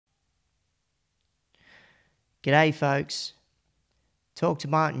G'day folks. Talk to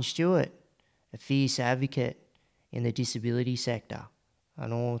Martin Stewart, a fierce advocate in the disability sector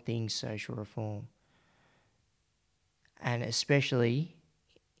on all things social reform, and especially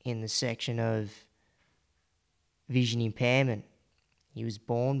in the section of vision impairment. He was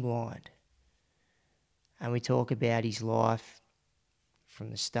born blind, and we talk about his life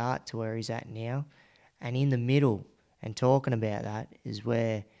from the start to where he's at now, and in the middle, and talking about that is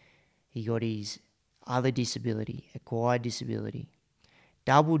where he got his other disability, acquired disability,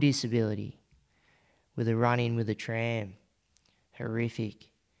 double disability, with a run-in with a tram. Horrific.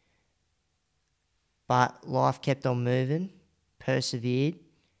 But life kept on moving, persevered,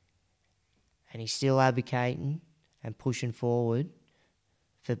 and he's still advocating and pushing forward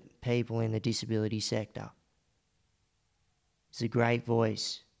for people in the disability sector. He's a great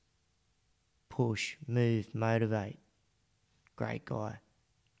voice. Push, move, motivate. Great guy.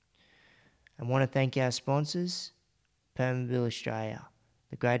 I want to thank our sponsors, Permobil Australia,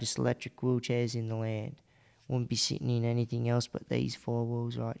 the greatest electric wheelchairs in the land. Wouldn't be sitting in anything else but these four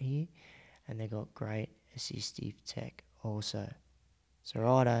wheels right here. And they've got great assistive tech also. So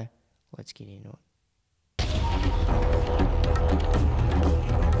righto, let's get into it.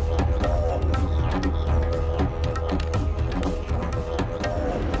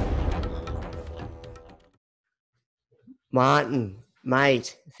 Martin,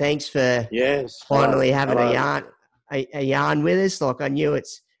 mate, thanks for finally having a yarn with us. Like I knew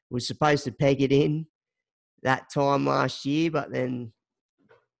we're supposed to peg it in that time last year, but then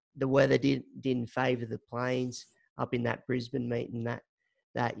the weather didn't favour the plains up in that Brisbane meeting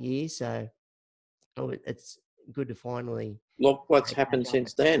that year. So it's good to finally look what's happened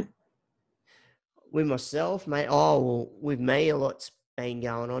since then. With myself, mate. Oh well, with me, a lot's been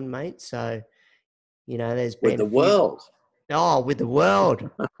going on, mate. So there's been with the world. Oh, with the world.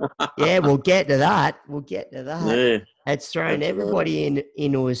 Yeah, we'll get to that. Yeah, it's thrown everybody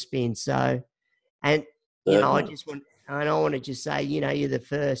into a spin. So, and I want to just say, you're the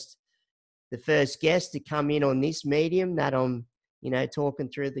first guest to come in on this medium that I'm, talking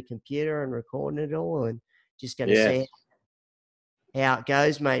through the computer and recording it all, and just going to see how it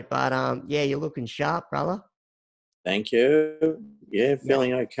goes, mate. But yeah, you're looking sharp, brother. Thank you. Yeah,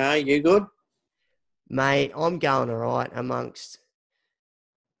 feeling okay. You good? Mate, I'm going all right amongst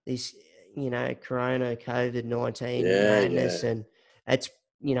this, Corona, COVID-19 madness, and it's,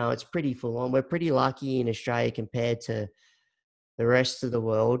 it's pretty full on. We're pretty lucky in Australia compared to the rest of the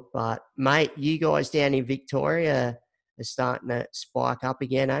world. But, mate, you guys down in Victoria are starting to spike up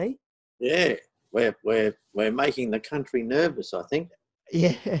again, eh? Yeah, we're making the country nervous, I think.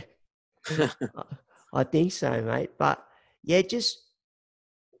 Yeah, I think so, mate. But, yeah, just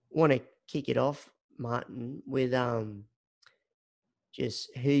want to kick it off, Martin, with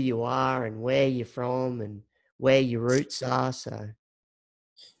just who you are and where you're from and where your roots are. So,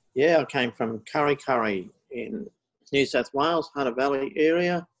 yeah, I came from Curry in New South Wales, Hunter Valley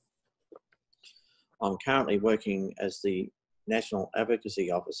area. I'm currently working as the National Advocacy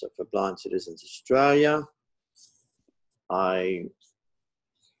Officer for Blind Citizens Australia. I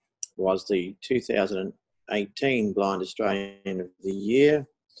was the 2018 Blind Australian of the Year,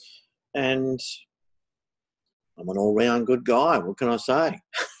 and I'm an all-round good guy. What can I say?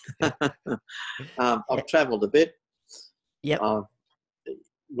 I've travelled a bit. Yep. I've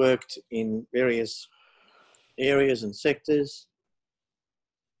worked in various areas and sectors.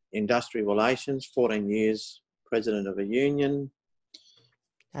 Industrial relations, 14 years president of a union.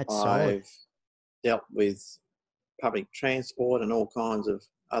 That's solid. I've dealt with public transport and all kinds of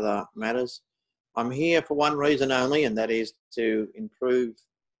other matters. I'm here for one reason only, and that is to improve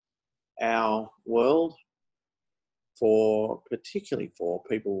our world, particularly for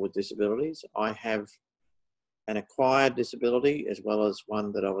people with disabilities. I have an acquired disability as well as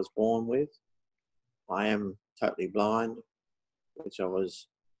one that I was born with. I am totally blind, which I was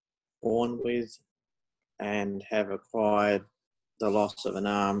born with, and have acquired the loss of an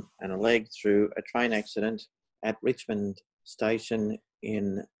arm and a leg through a train accident at Richmond Station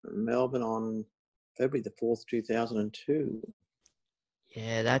in Melbourne on February the 4th, 2002.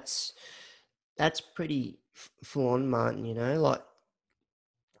 Yeah, that's pretty full on, Martin.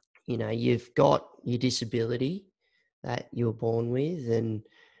 You've got your disability that you were born with, and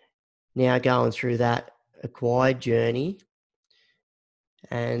now going through that acquired journey,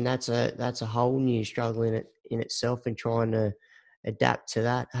 and that's a whole new struggle in itself, and trying to adapt to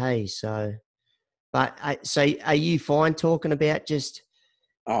that. Hey, so are you fine talking about just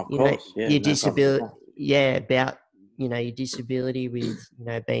of course, your disability? Yeah, about your disability with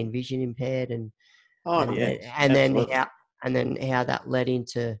being vision impaired, and then how that led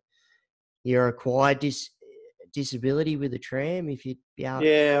into your acquired disability with a tram, if you'd be able,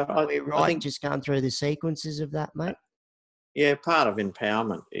 Yeah, we're I right, think, just going through the sequences of that, mate. yeah, part of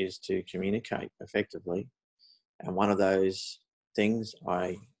empowerment is to communicate effectively. And one of those things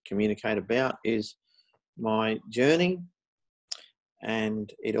I communicate about is my journey.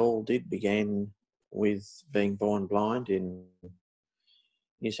 And it all did begin with being born blind in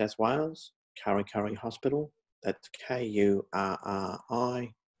New South Wales, Kurri Kurri Hospital. That's Kurri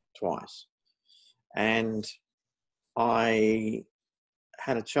twice. And I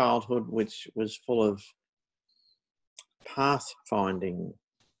had a childhood which was full of path-finding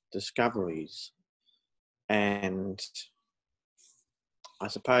discoveries. And I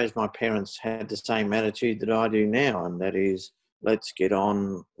suppose my parents had the same attitude that I do now, and that is, let's get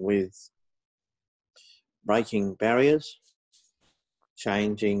on with breaking barriers,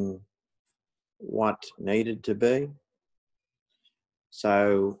 changing what needed to be.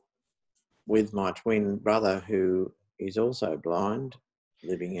 So with my twin brother, who is also blind,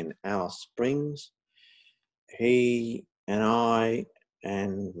 living in Alice Springs, he and I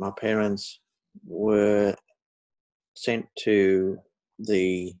and my parents were sent to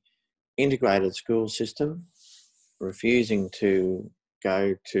the integrated school system, refusing to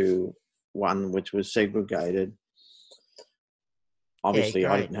go to one which was segregated. Obviously, Yeah,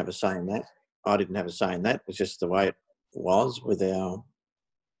 I great. didn't have a say in that. I didn't have a say in that. It's just the way it was with our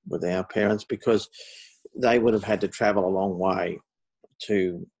parents, because they would have had to travel a long way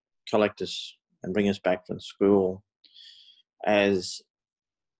to collect us and bring us back from school, as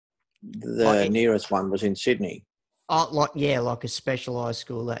the nearest one was in Sydney. Like a specialised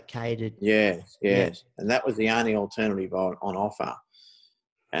school that catered. Yes, Yeah. yes. And that was the only alternative on offer.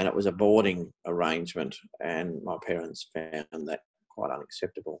 And it was a boarding arrangement, and my parents found that quite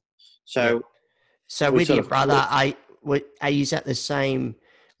unacceptable. So So we with sort your of brother, flipped. are you at the same,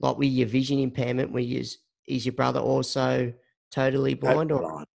 like with your vision impairment, is your brother also totally blind? Totally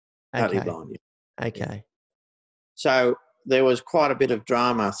Or blind. Totally okay, blind, yeah. okay, So there was quite a bit of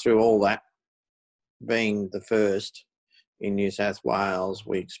drama through all that. Being the first in New South Wales,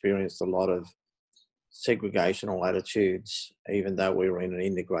 we experienced a lot of segregational attitudes, even though we were in an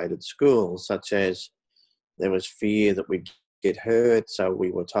integrated school, such as there was fear that we'd get hurt, so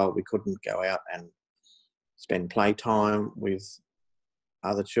we were told we couldn't go out and spend playtime with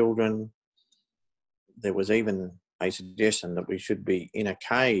other children. There was even a suggestion that we should be in a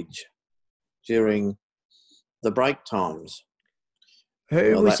cage during the break times.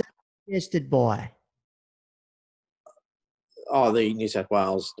 who Well, was that suggested by? the New South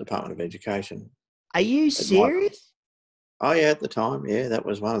Wales Department of Education. Are you It might. serious? Oh yeah, at the time, yeah, that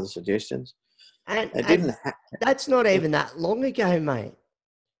was one of the suggestions. It And didn't. that's not even that long ago, mate.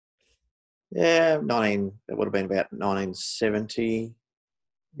 Yeah, It would have been about 1970.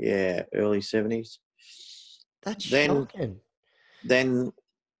 Yeah, early 70s. That's Then, shocking. then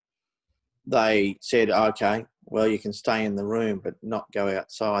they said, okay, well, you can stay in the room, but not go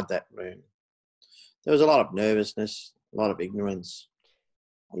outside that room. There was a lot of nervousness, a lot of ignorance,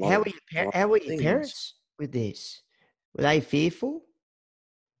 a lot of How were your things. parents with this? Were they fearful?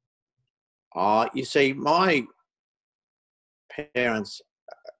 You see, my parents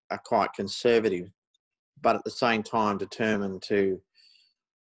are quite conservative, but at the same time determined to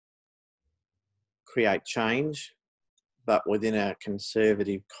create change, but within a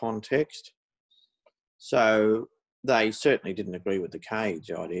conservative context. So they certainly didn't agree with the cage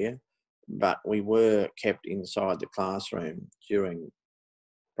idea, but we were kept inside the classroom during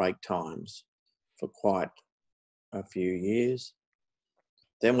break times for quite a few years.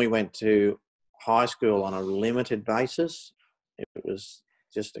 Then we went to high school on a limited basis. It was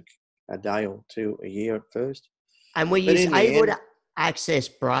just a day or two a year at first. And were But you in the able end, to access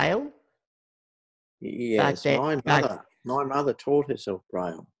Braille back yes, then? my mother taught herself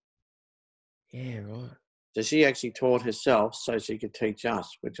Braille. Yeah, right. So she actually taught herself so she could teach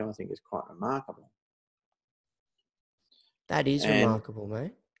us, which I think is quite remarkable. That is And remarkable,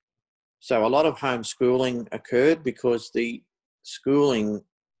 mate. so a lot of homeschooling occurred because the schooling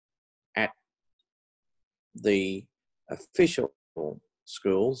at the official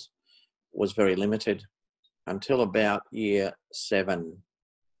schools was very limited until about year 7.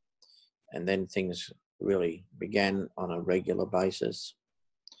 And then things really began on a regular basis.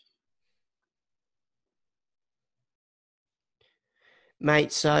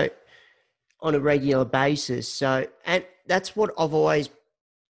 Mate, so on a regular basis. And that's what I've always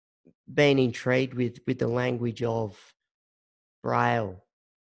been intrigued with the language of Braille.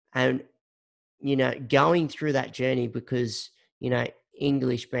 And, going through that journey because,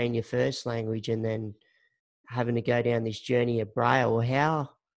 English being your first language and then having to go down this journey of Braille,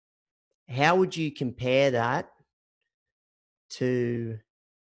 how would you compare that to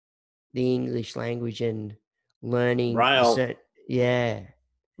the English language and learning Braille, yeah.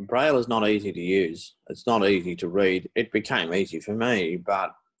 Braille is not easy to use. It's not easy to read. It became easy for me,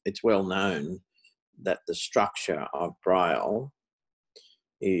 but it's well known that the structure of Braille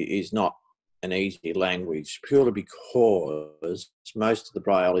is not an easy language, purely because most of the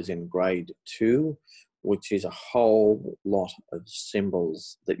Braille is in grade 2, which is a whole lot of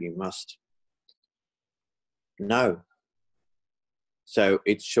symbols that you must know. So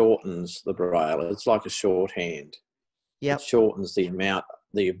it shortens the Braille. It's like a shorthand. It Yep. shortens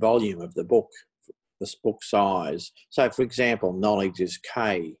the volume of the book, this book size. So, for example, knowledge is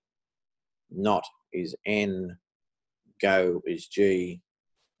K, not is N, go is G,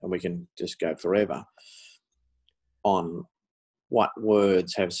 and we can just go forever on what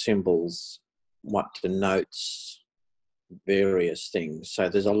words have symbols, what denotes various things. So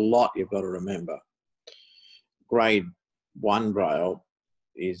there's a lot you've got to remember. Grade 1 Braille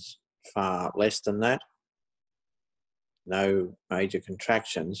is far less than that. No major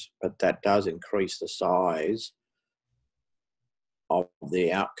contractions, but that does increase the size of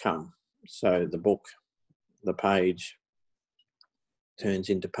the outcome. So the book, the page turns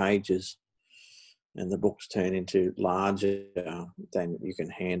into pages, and the books turn into larger than you can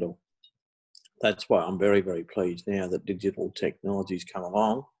handle. That's why I'm very, very pleased now that digital technology's come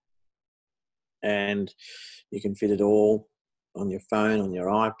along and you can fit it all on your phone, on your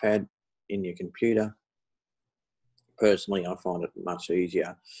iPad, in your computer. Personally, I find it much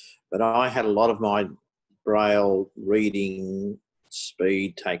easier. But I had a lot of my Braille reading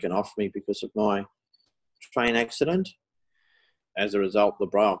speed taken off me because of my train accident. As a result, the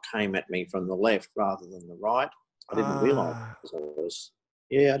Braille came at me from the left rather than the right. I didn't realise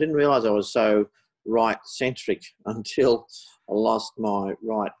I didn't realise I was so right-centric until I lost my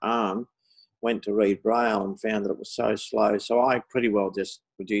right arm, went to read Braille and found that it was so slow. So I pretty well just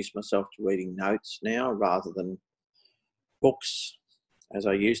reduced myself to reading notes now rather than books as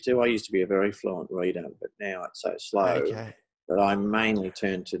I used to. I used to be a very fluent reader, but now it's so slow that I mainly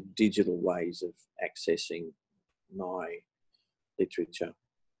turn to digital ways of accessing my literature.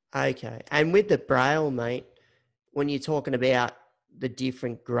 Okay. And with the Braille, mate, when you're talking about the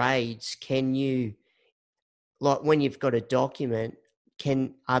different grades, can you, like when you've got a document,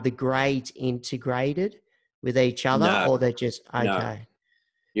 are the grades integrated with each other, No, or they're just no. okay?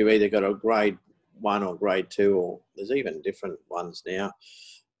 You've either got a grade 1 or grade 2, or there's even different ones now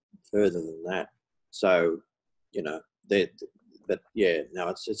further than that. So, but yeah, no,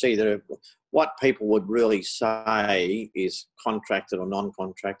 it's either what people would really say is contracted or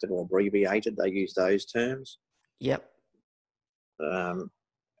non-contracted or abbreviated. They use those terms. Yep. And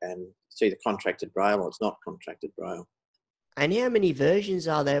it's either contracted Braille or it's not contracted Braille. And how many versions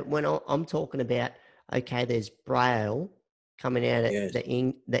are there when I'm talking about, okay, there's Braille coming out of Yes.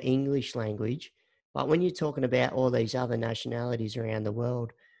 the English language, but when you're talking about all these other nationalities around the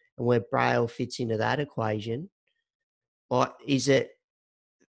world and where Braille fits into that equation, or is it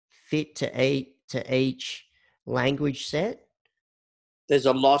fit to each language set? There's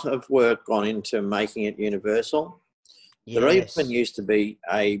a lot of work gone into making it universal. There even Yes. used to be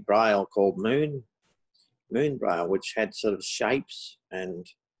a Braille called Moon Braille, which had sort of shapes and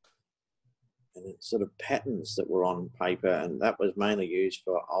sort of patterns that were on paper, and that was mainly used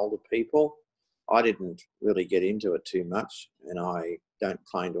for older people. I didn't really get into it too much, and I don't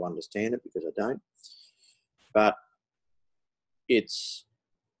claim to understand it because I don't. But it's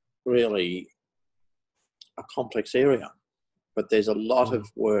really a complex area. But there's a lot of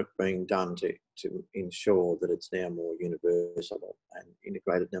work being done to ensure that it's now more universal and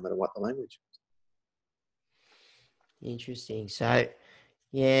integrated no matter what the language. Interesting. So,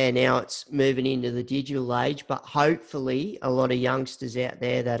 yeah, now it's moving into the digital age, but hopefully a lot of youngsters out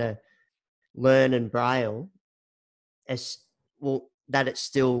there that are learning Braille, that it's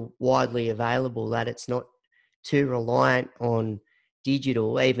still widely available, that it's not too reliant on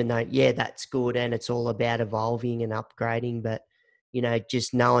digital, even though, yeah, that's good and it's all about evolving and upgrading, but,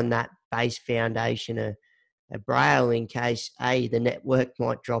 just knowing that base foundation of Braille in case, the network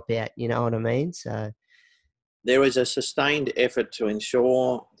might drop out, you know what I mean? So there is a sustained effort to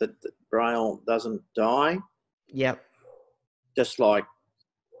ensure that Braille doesn't die. Yep. Just like,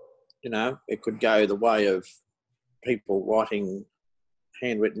 it could go the way of people writing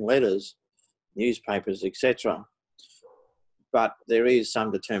handwritten letters, newspapers, etc. But there is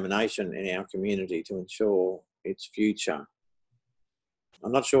some determination in our community to ensure its future.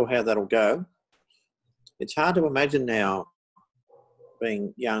 I'm not sure how that'll go. It's hard to imagine now,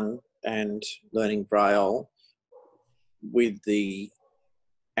 being young and learning Braille, with the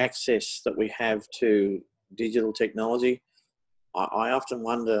access that we have to digital technology. I often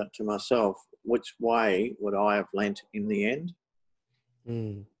wonder to myself, which way would I have lent in the end?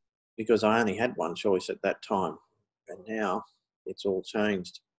 Mm. Because I only had one choice at that time, and now it's all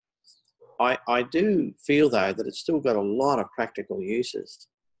changed. I do feel, though, that it's still got a lot of practical uses.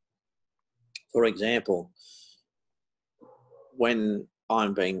 For example, when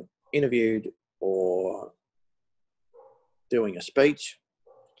I'm being interviewed or doing a speech,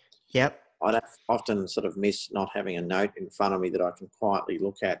 Yep. I'd often sort of miss not having a note in front of me that I can quietly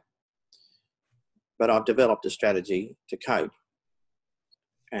look at. But I've developed a strategy to cope,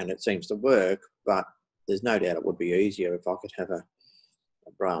 and it seems to work, but there's no doubt it would be easier if I could have a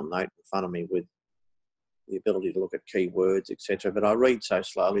braille note in front of me with the ability to look at keywords, etc. But I read so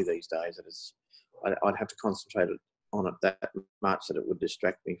slowly these days that I'd have to concentrate on it that much that it would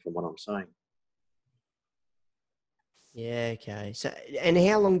distract me from what I'm saying. Yeah, okay. So, and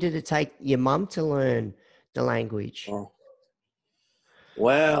how long did it take your mum to learn the language? Oh,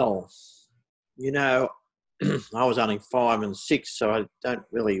 well, you know, I was only 5 and 6, so I don't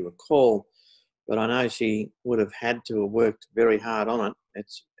really recall, but I know she would have had to have worked very hard on it. It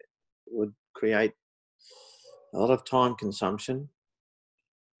would create a lot of time consumption,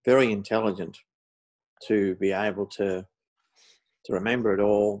 very intelligent to be able to remember it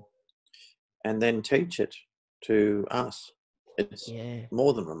all and then teach it to us. It's Yeah.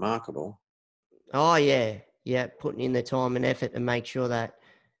 more than remarkable. Oh, yeah. Yeah. Putting in the time and effort to make sure that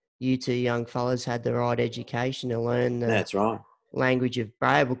you two young fellas had the right education to learn the That's right. language of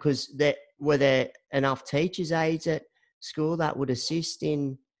Braille, because were there enough teachers' aides at school that would assist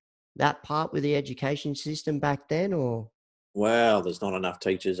in that part with the education system back then, or? Well, there's not enough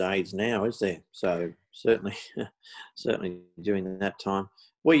teachers' aides now, is there? So certainly, certainly during that time,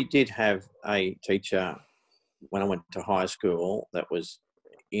 we did have a teacher when I went to high school that was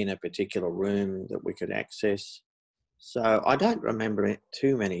in a particular room that we could access. So I don't remember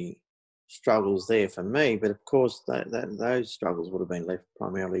too many struggles there for me, but of course those struggles would have been left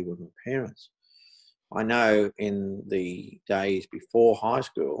primarily with my parents. I know in the days before high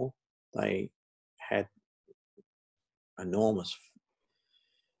school, they had enormous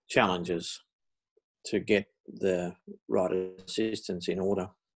challenges to get the right assistance in order.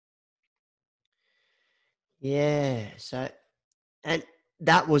 Yeah. So, and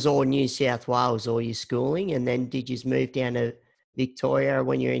that was all New South Wales, all your schooling, and then did you move down to Victoria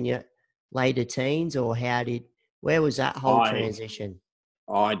when you're in your later teens, or where was that whole I transition?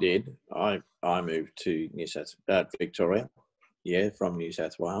 I did. I moved to Victoria, yeah, from New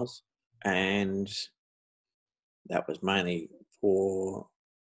South Wales, and that was mainly for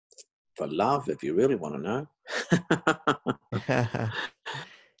love, if you really want to know.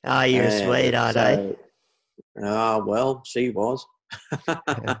 Oh, you're a sweetheart, eh? So, well, she was.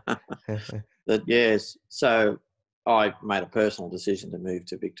 But yes, so I made a personal decision to move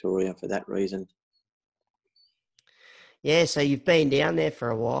to Victoria for that reason. Yeah, so you've been down there for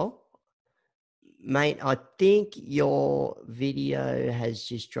a while. Mate, I think your video has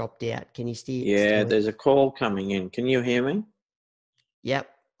just dropped out. Can you Yeah, still hear? there's a call coming in. Can you hear me? Yep,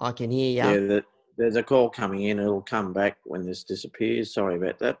 I can hear Yeah, you. there's a call coming in. It'll come back when this disappears. Sorry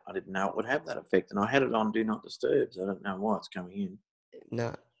about that. I didn't know it would have that effect. And I had it on Do Not Disturb, so I don't know why it's coming in.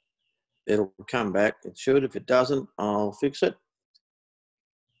 No, It'll come back. It should. If it doesn't, I'll fix it.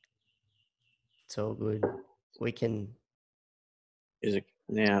 it's all good. We can. Is it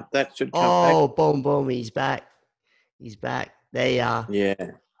now? That should come back. Oh, boom, boom. He's back. He's back. There you are. Yeah,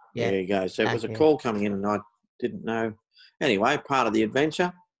 Yeah, there you go. So it was back a now. call coming in and I didn't know. Anyway, part of the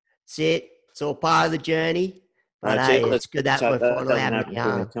adventure. That's it. It's all part of the journey. But That's it. hey, Let's it's good that hope we're that finally doesn't having a happen too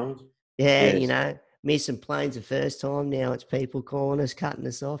many yarn. times. Yeah, Yes. missing planes the first time. Now it's people calling us, cutting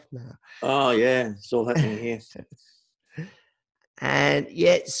us off now. Oh, yeah. It's all happening here. And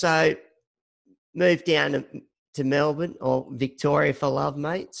yeah, so moved down to Melbourne or Victoria for love,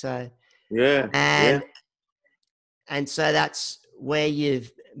 mate. So Yeah, yeah. and and so that's where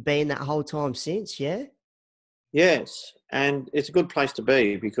you've been that whole time since, yeah? Yes. And it's a good place to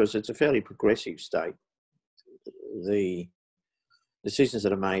be because it's a fairly progressive state. The decisions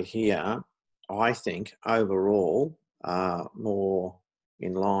that are made here, I think, overall, are more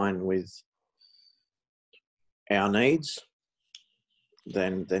in line with our needs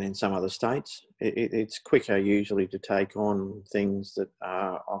than in some other states. It's quicker usually to take on things that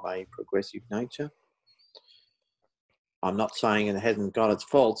are of a progressive nature. I'm not saying it hasn't got its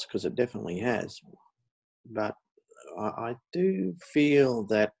faults because it definitely has, but I do feel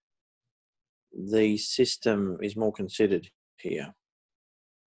that the system is more considered here.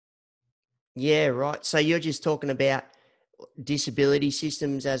 Yeah, right. So you're just talking about disability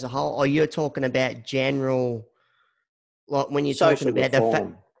systems as a whole, or you're talking about general like when you're talking social about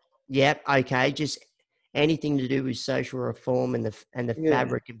reform. yep, okay, just anything to do with social reform and the Yeah.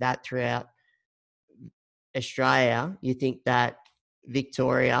 fabric of that throughout Australia, you think that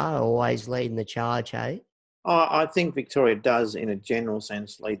Victoria are always leading the charge, hey? I think Victoria does, in a general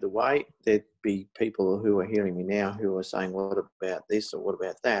sense, lead the way. There'd be people who are hearing me now who are saying, what about this or what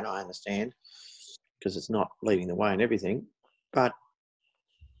about that? I understand, because it's not leading the way in everything. But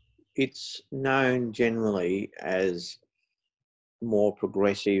it's known generally as more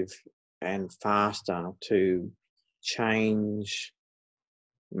progressive and faster to change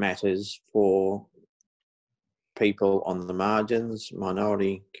matters for people on the margins,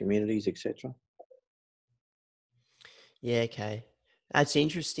 minority communities, etc. Yeah, okay. That's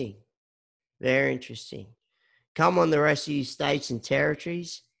interesting. Very interesting. Come on, the rest of you states and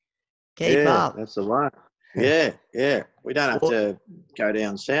territories, keep Yeah, up. that's the way. Yeah, yeah. We don't have Well, to go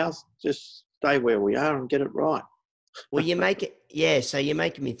down south. Just stay where we are and get it right. well, you make it, yeah. So you're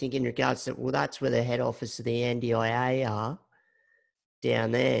making me think in regards to, well, that's where the head office of the NDIA are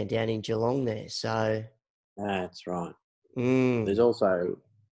down there, down in Geelong there. So, That's right. There's mm, also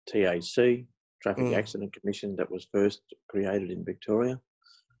TAC, Traffic mm, Accident Commission, that was first created in Victoria.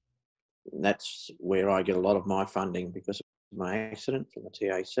 And that's where I get a lot of my funding because of my accident from the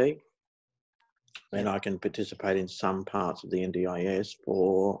TAC. And yep. I can participate in some parts of the NDIS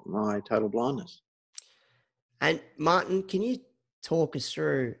for my total blindness. And Martin, can you talk us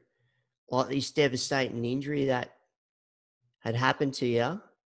through like this devastating injury that had happened to you,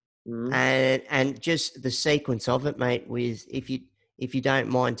 Mm. and just the sequence of it, mate? With if you don't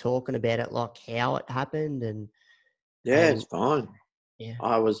mind talking about it, like how it happened Yeah, it's and fine. yeah,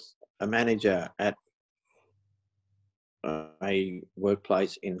 I was a manager at a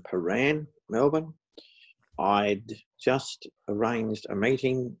workplace in Paran, Melbourne. I'd just arranged a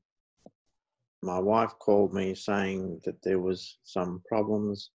meeting. My wife called me saying that there was some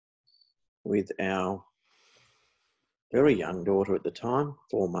problems with our very young daughter at the time,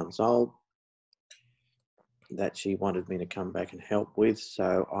 4 months old, that she wanted me to come back and help with.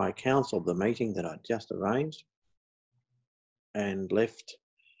 So I cancelled the meeting that I'd just arranged and left,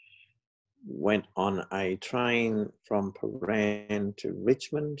 went on a train from Paran to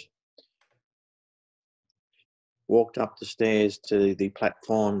Richmond, walked up the stairs to the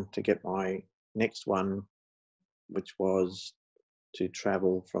platform to get my next one, which was to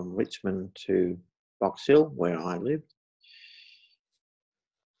travel from Richmond to Box Hill, where I lived.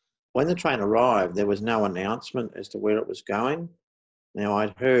 When the train arrived, there was no announcement as to where it was going. Now,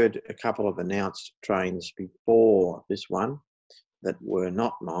 I'd heard a couple of announced trains before this one that were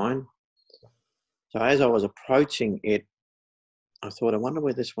not mine. So as I was approaching it, I thought, I wonder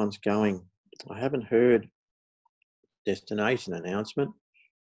where this one's going. I haven't heard destination announcement,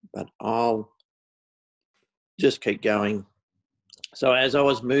 but I'll just keep going. So as I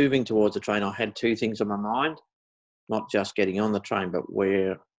was moving towards the train, I had two things on my mind, not just getting on the train, but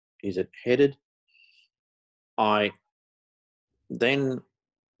where is it headed? I then,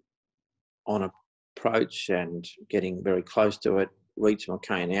 on approach and getting very close to it, reached my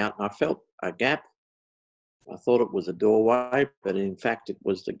cane out, and I felt a gap. I thought it was a doorway, but in fact it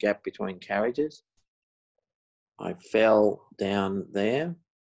was the gap between carriages. I fell down there.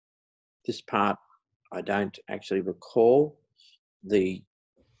 This part I don't actually recall. The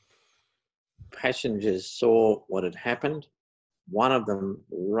passengers saw what had happened. One of them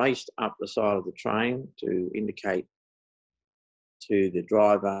raced up the side of the train to indicate to the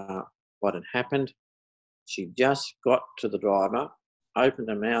driver what had happened. She just got to the driver, opened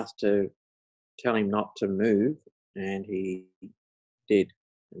her mouth to tell him not to move, and he did.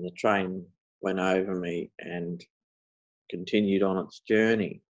 And the train went over me and continued on its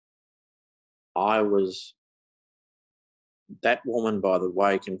journey. That woman, by the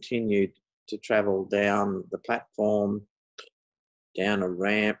way, continued to travel down the platform, down a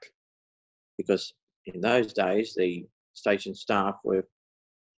ramp, because in those days the station staff were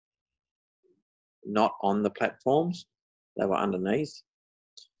not on the platforms, they were underneath.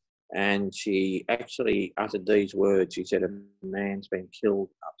 And she actually uttered these words. She said, "A man's been killed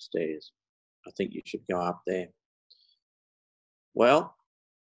upstairs. I think you should go up there." Well,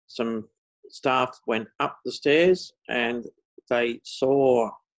 some staff went up the stairs and they saw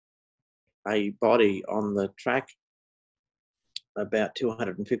a body on the track about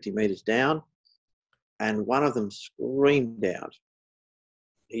 250 metres down, and one of them screamed out,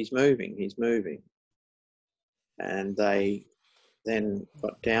 "He's moving, he's moving." And they then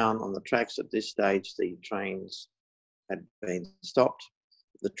got down on the tracks. At this stage, the trains had been stopped.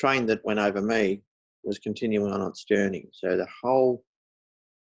 The train that went over me was continuing on its journey. So the whole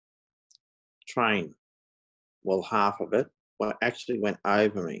train well, half of it, actually went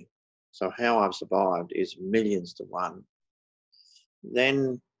over me. So how I've survived is millions to one.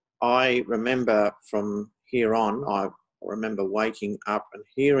 Then I remember from here on, I remember waking up and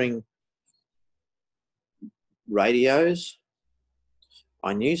hearing radios.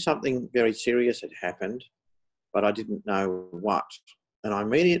 I knew something very serious had happened, but I didn't know what. And I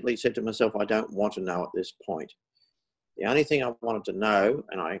immediately said to myself, I don't want to know at this point. The only thing I wanted to know,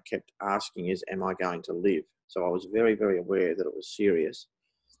 and I kept asking, is, am I going to live? So I was very, very aware that it was serious.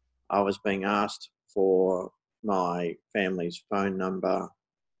 I was being asked for my family's phone number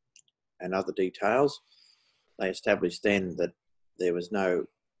and other details. They established then that there was no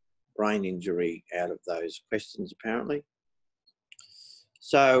brain injury out of those questions, apparently.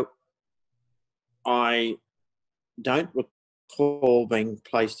 So I don't recall being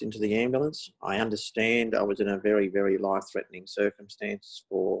placed into the ambulance. I understand I was in a very, very life-threatening circumstance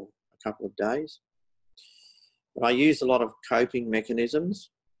for a couple of days. But I used a lot of coping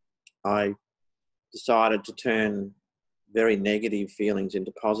mechanisms. I decided to turn very negative feelings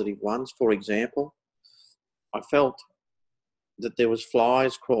into positive ones. For example, I felt that there was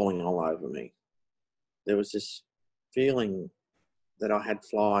flies crawling all over me. There was this feeling that I had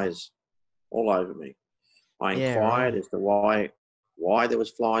flies all over me. I Yeah, inquired right. as to why there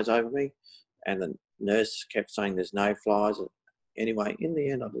was flies over me, and the nurse kept saying there's no flies. Anyway, in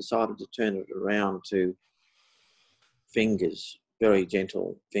the end, I decided to turn it around to fingers, very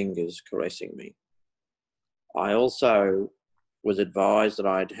gentle fingers caressing me. I also was advised that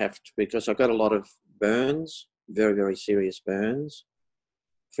I'd have to, because I got a lot of burns, very, very serious burns,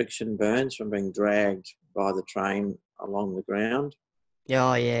 friction burns from being dragged by the train along the ground.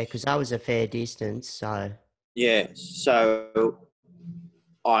 Yeah, oh, yeah, because that was a fair distance, so Yeah, so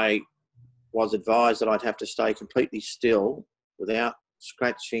I was advised that I'd have to stay completely still without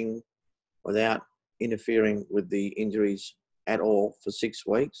scratching, without interfering with the injuries at all for 6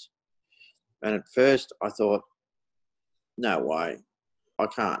 weeks. And at first I thought, no way, I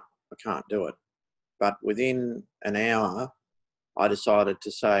can't do it. But within an hour, I decided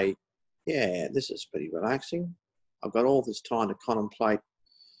to say, yeah, this is pretty relaxing. I've got all this time to contemplate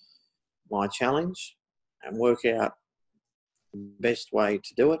my challenge and work out the best way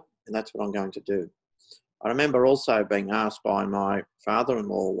to do it. And that's what I'm going to do. I remember also being asked by my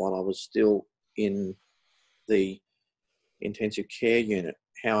father-in-law while I was still in the intensive care unit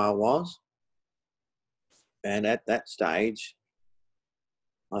how I was. And at that stage,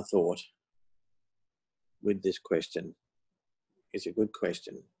 I thought, with this question, it's a good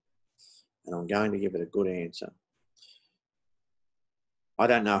question, and I'm going to give it a good answer. I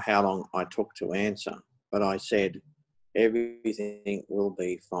don't know how long I took to answer, but I said, everything will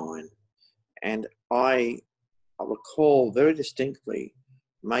be fine. And I recall very distinctly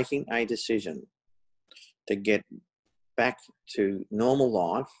making a decision to get back to normal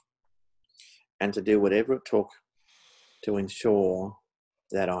life and to do whatever it took to ensure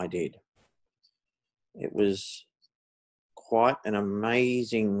that I did. It was quite an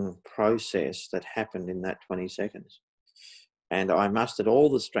amazing process that happened in that 20 seconds. And I mustered all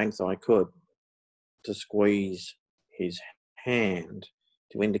the strength I could to squeeze his hand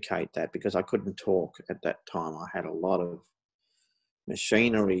to indicate that, because I couldn't talk at that time. I had a lot of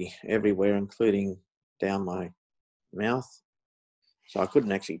machinery everywhere, including down my mouth. So I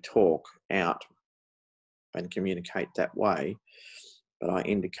couldn't actually talk out and communicate that way, but I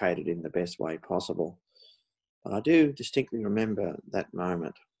indicated in the best way possible. But I do distinctly remember that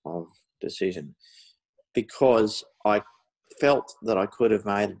moment of decision, because I felt that I could have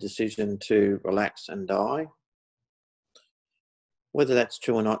made a decision to relax and die. Whether that's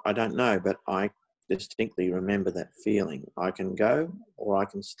true or not, I don't know, but I distinctly remember that feeling. I can go or I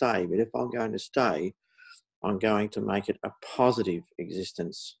can stay, but if I'm going to stay, I'm going to make it a positive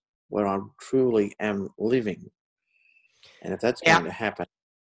existence where I truly am living. And if that's pow going to happen,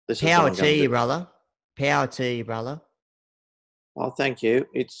 this is what power I'm to going to you, do. brother. Power to you, brother. Well, thank you.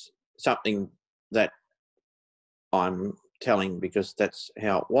 It's something that I'm telling because that's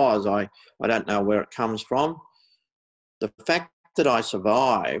how it was. I don't know where it comes from. The fact that I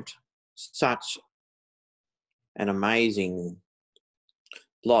survived such an amazing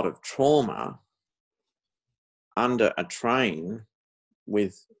lot of trauma under a train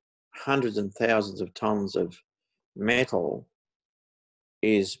with hundreds and thousands of tons of metal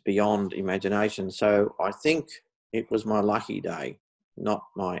is beyond imagination. So I think it was my lucky day, not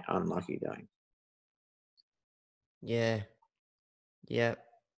my unlucky day. Yeah, yeah.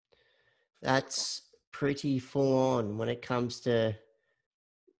 That's pretty full on when it comes to,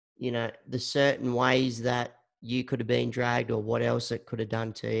 the certain ways that you could have been dragged or what else it could have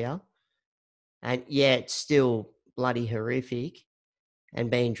done to you. And yeah, it's still bloody horrific,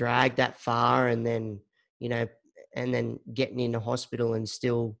 and being dragged that far, and then, you know, and then getting into hospital, and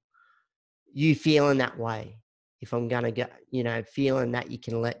still you feeling that way. If I'm going to go, you know, feeling that you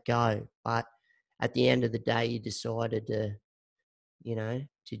can let go. But at the end of the day, you decided to, you know,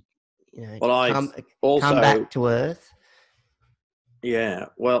 to, you know, Well, I've come also, back to earth. yeah,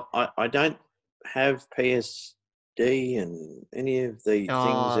 well, I don't have PSD and any of the things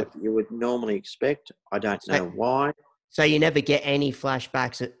Oh, that you would normally expect. I don't so, know why. so you never get any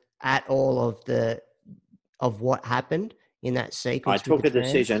flashbacks at all of what happened in that I sequence with the took a tram?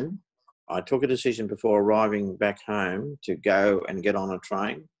 decision. I took a decision before arriving back home to go and get on a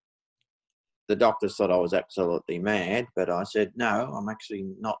train. The doctors thought I was absolutely mad, but I said, no, I'm actually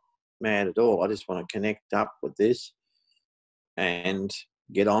not mad at all. I just want to connect up with this and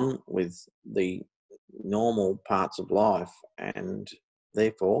get on with the normal parts of life. And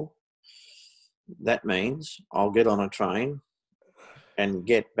therefore, that means I'll get on a train and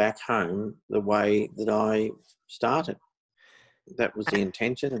get back home the way that I started. That was the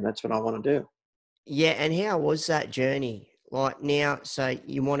intention, and that's what I want to do. Yeah, and how was that journey? Like now, so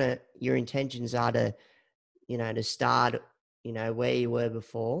you want to, your intentions are to, you know, to start, you know, where you were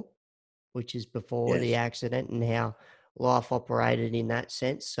before, which is before the Yes. accident, and how life operated in that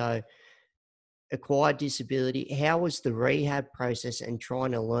sense. So acquired disability, how was the rehab process and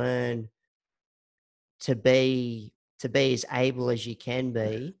trying to learn to be as able as you can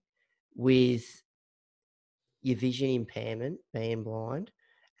be with your vision impairment, being blind,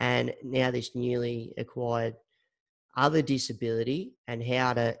 and now this newly acquired other disability, and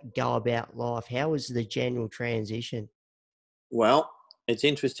how to go about life? How was the general transition? Well, it's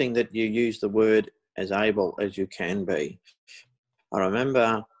interesting that you use the word as able as you can be. I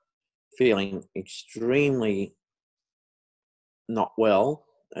remember feeling extremely not well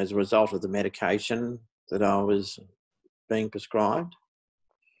as a result of the medication that I was being prescribed,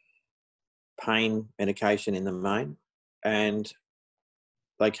 pain medication in the main. And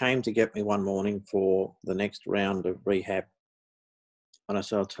they came to get me one morning for the next round of rehab. And I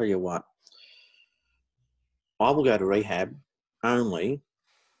said, I'll tell you what, I will go to rehab only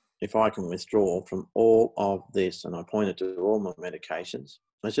if I can withdraw from all of this. And I pointed to all my medications.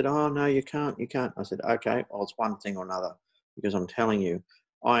 They said, oh, no, you can't. You can't. I said, okay, well, it's one thing or another, because I'm telling you,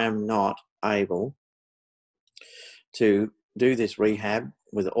 I am not able to do this rehab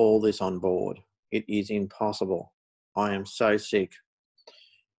with all this on board. It is impossible. I am so sick.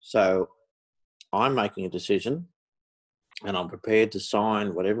 So I'm making a decision, and I'm prepared to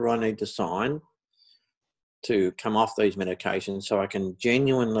sign whatever I need to sign to come off these medications so I can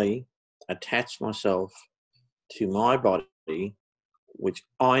genuinely attach myself to my body, which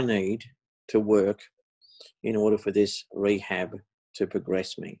I need to work in order for this rehab to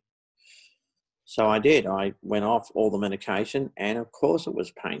progress me. So I did. I went off all the medication, and of course it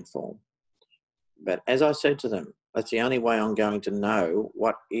was painful. But as I said to them, that's the only way I'm going to know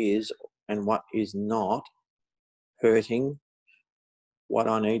what is and what is not hurting, what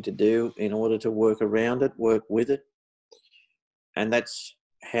I need to do in order to work around it, work with it. And that's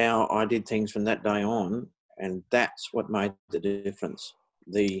how I did things from that day on. And that's what made the difference.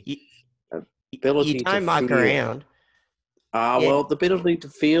 The You, you ability to don't muck feel. around. Yeah, Well, the ability to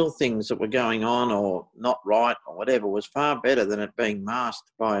feel things that were going on or not right or whatever was far better than it being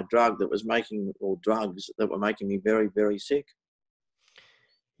masked by a drug that was making, or drugs that were making me very, very sick.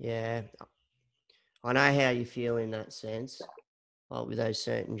 yeah. I know how you feel in that sense, like with those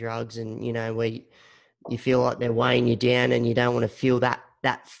certain drugs, and you know where you feel like they're weighing you down, and you don't want to feel that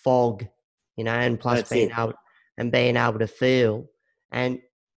fog, you know. And plus That's it. being able to feel, and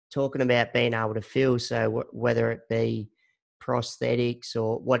talking about being able to feel. So whether it be prosthetics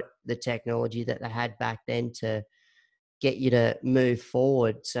or what the technology that they had back then to get you to move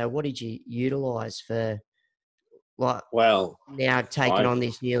forward. So what did you utilize for, like, Well, now taking I on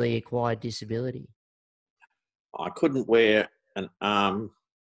this newly acquired disability? I couldn't wear an arm.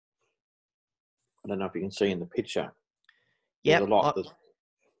 I don't know if you can see in the picture. There's a Yep, lot that's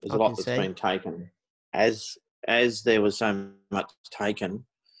there's a I can lot that's see. been taken. As there was so much taken,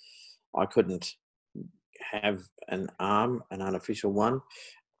 I couldn't have an arm, an unofficial one.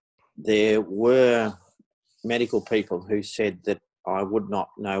 There were medical people who said that I would not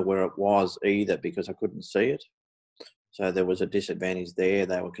know where it was either because I couldn't see it. So there was a disadvantage there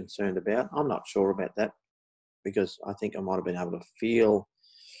they were concerned about. I'm not sure about that because I think I might have been able to feel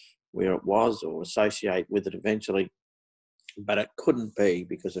where it was or associate with it eventually, but it couldn't be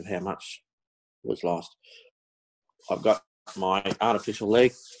because of how much was lost. I've got my artificial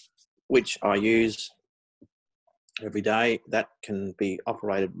leg, which I use every day. That can be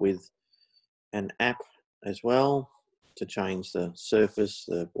operated with an app as well to change the surface,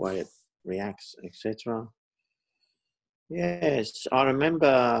 the way it reacts, etc. Yes, I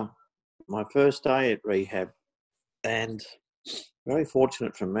remember my first day at rehab, and very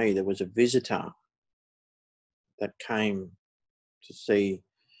fortunate for me, there was a visitor that came to see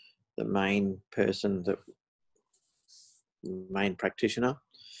the main person, the main practitioner,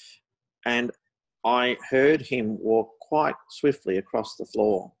 and I heard him walk quite swiftly across the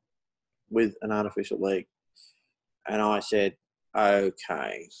floor with an artificial leg. And I said,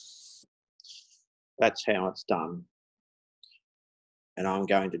 okay, that's how it's done. And I'm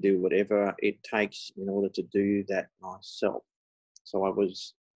going to do whatever it takes in order to do that myself. So I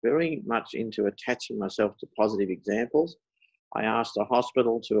was very much into attaching myself to positive examples. I asked the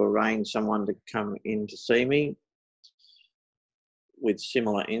hospital to arrange someone to come in to see me with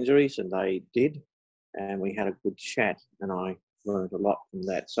similar injuries, and they did. And we had a good chat, and I learned a lot from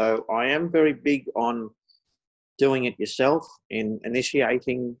that. So I am very big on doing it yourself, in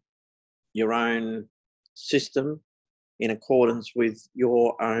initiating your own system in accordance with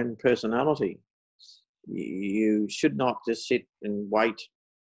your own personality. You should not just sit and wait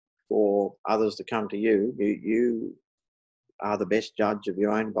for others to come to you. You are the best judge of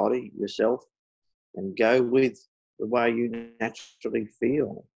your own body, yourself, and go with the way you naturally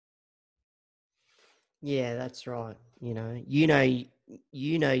feel. Yeah, that's right. You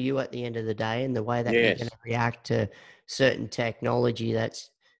at the end of the day, and the way that you're going Yes, to react to certain technology that's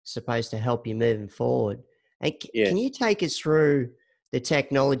supposed to help you moving forward. And can you yes, take us through the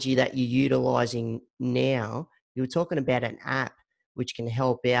technology that you're utilizing now? You were talking about an app which can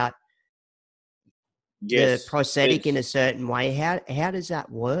help out the yes. prosthetic in a certain way. How does that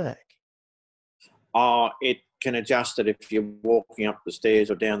work? It can adjust it if you're walking up the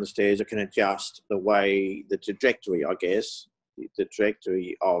stairs or down the stairs. It can adjust the trajectory, I guess, the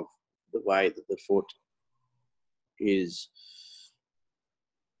trajectory of the way that the foot is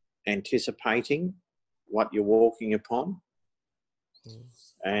anticipating what you're walking upon, Mm.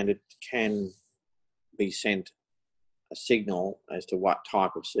 and it can be sent a signal as to what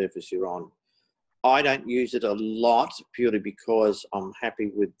type of surface you're on. I don't use it a lot purely because I'm happy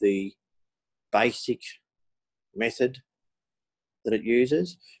with the basic method that it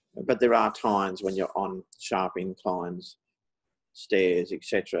uses, but there are times when you're on sharp inclines, stairs,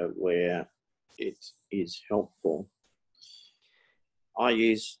 etc., where it is helpful. I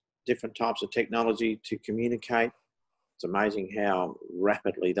use different types of technology to communicate. It's amazing how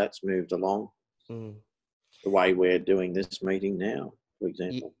rapidly that's moved along, Mm. the way we're doing this meeting now, for Ye-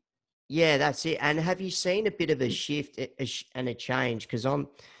 example. Yeah, that's it. And have you seen a bit of a shift and a change? Because I'm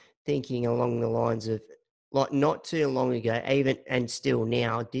thinking along the lines of, like, not too long ago, even and still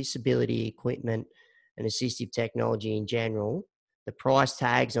now, disability equipment and assistive technology in general, the price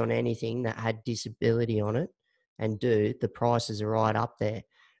tags on anything that had disability on it, and the prices are right up there.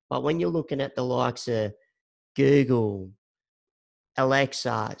 But when you're looking at the likes of Google,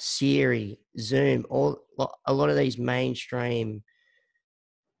 Alexa, Siri, Zoom, a lot of these mainstream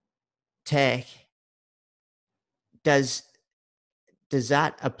tech, does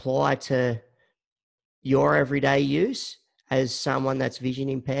that apply to your everyday use as someone that's vision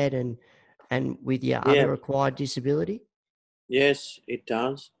impaired and with your Yeah, other acquired disability? yes, it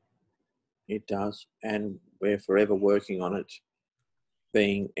does. It does. And we're forever working on it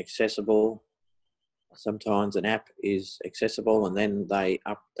being accessible. Sometimes an app is accessible and then they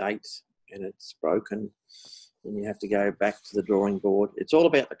update and it's broken and you have to go back to the drawing board. It's all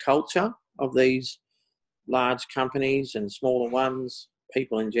about the culture of these large companies and smaller ones,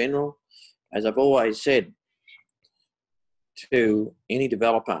 people in general. As I've always said to any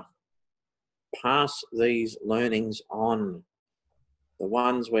developer, pass these learnings on. The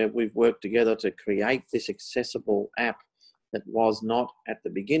ones where we've worked together to create this accessible app that was not at the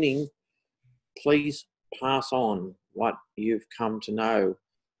beginning, please pass on what you've come to know.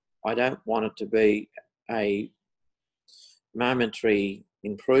 I don't want it to be a momentary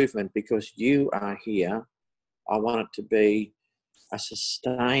improvement because you are here. I want it to be a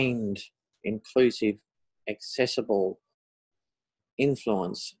sustained, inclusive, accessible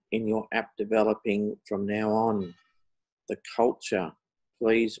influence in your app developing from now on. The culture,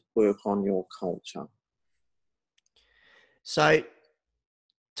 please work on your culture. So,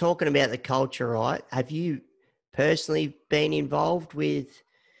 talking about the culture, right? Have you personally been involved with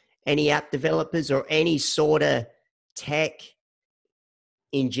any app developers or any sort of tech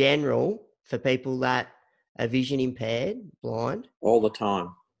in general for people that are vision impaired, blind? All the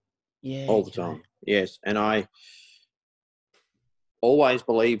time, Yeah, all the okay. time. Yes, and I always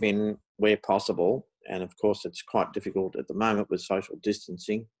believe in where possible, and of course it's quite difficult at the moment with social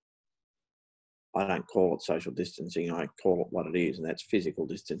distancing, I don't call it social distancing. I call it what it is, and that's physical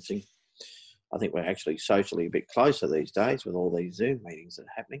distancing. I think we're actually socially a bit closer these days with all these Zoom meetings that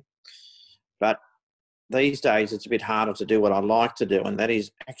are happening. But these days it's a bit harder to do what I like to do, and that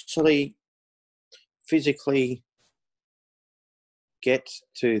is actually physically get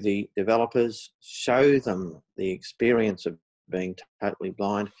to the developers, show them the experience of being totally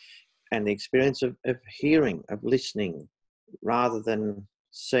blind and the experience of hearing, of listening, rather than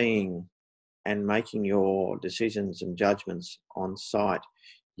seeing and making your decisions and judgments on site.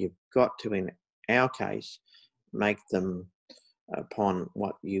 You've got to, in our case, make them upon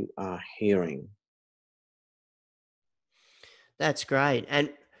what you are hearing. That's great.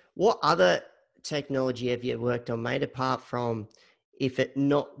 And what other technology have you worked on, mate, apart from, if it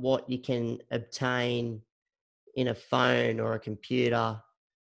not what you can obtain in a phone or a computer,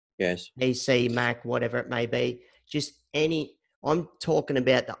 Yes. PC, Mac, whatever it may be, just any, I'm talking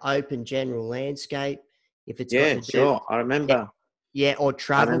about the open general landscape. If it's got Yeah, to do, sure. I remember. yeah, or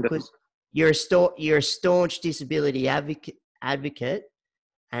travel, because you're a staunch disability advocate,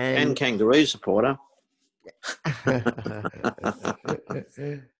 And and kangaroo supporter.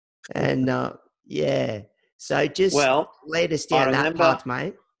 and yeah. So just Well, lead us I down that remember. path,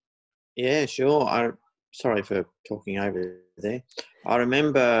 mate. Yeah, sure. Sorry for talking over there. I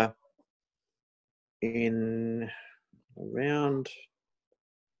remember in around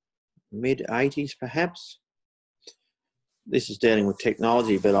mid-80s, perhaps. This is dealing with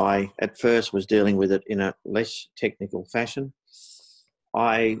technology, but I at first was dealing with it in a less technical fashion.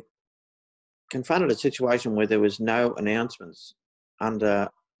 I confronted a situation where there was no announcements under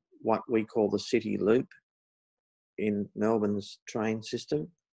what we call the city loop in Melbourne's train system.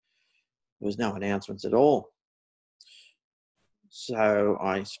 There was no announcements at all. So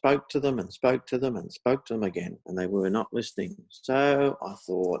I spoke to them and spoke to them and spoke to them again, and they were not listening. So I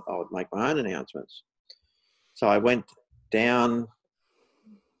thought I would make my own announcements. So I went down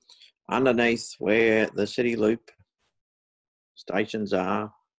underneath where the city loop stations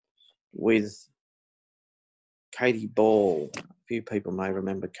are with Katie Ball. A few people may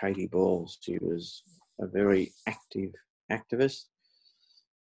remember Katie Ball. She was a very active activist,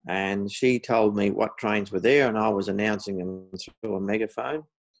 and she told me what trains were there, and I was announcing them through a megaphone.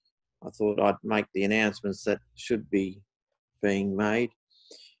 I thought I'd make the announcements that should be being made.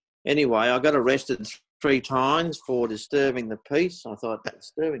 Anyway, I got arrested 3 times for disturbing the peace. I thought,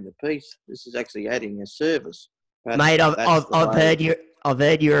 disturbing the peace, this is actually adding a service. But Mate, that's the way. I've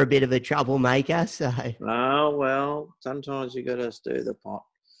heard you're a bit of a troublemaker, so Oh, well, sometimes you got to stir the pot.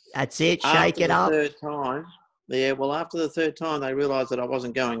 that's it. Shake After it the up. third time, after the third time, they realised that I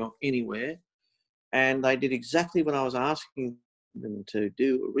wasn't going anywhere, and they did exactly what I was asking them to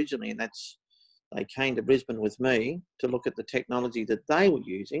do originally, and that's they came to Brisbane with me to look at the technology that they were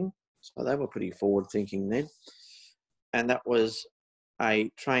using. So they were pretty forward thinking then. And that was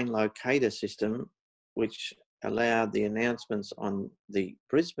a train locator system, which allowed the announcements on the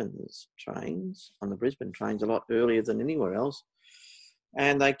Brisbane trains a lot earlier than anywhere else.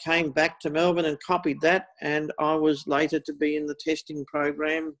 And they came back to Melbourne and copied that. And I was later to be in the testing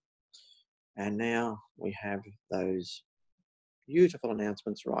program. And now we have those beautiful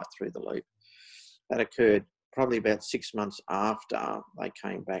announcements right through the loop. That occurred probably about 6 months after they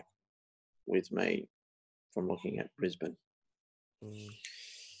came back with me from looking at Brisbane.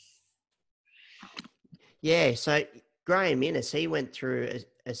 Yeah, so Graham Innes, he went through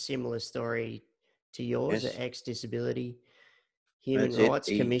a similar story to yours, Yes, an ex-disability human that's it. rights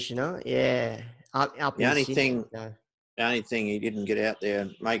commissioner. Yeah, up The in only Sydney. thing, So. the only thing he didn't get out there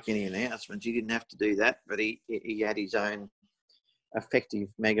and make any announcements. He didn't have to do that, but he had his own effective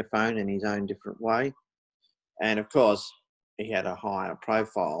megaphone in his own different way. And of course, he had a higher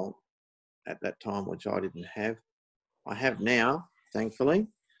profile at that time, which I didn't have. I have now, thankfully.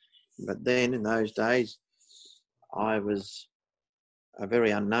 But then in those days, I was a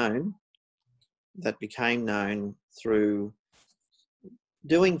very unknown that became known through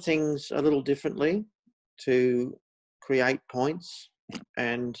doing things a little differently to create points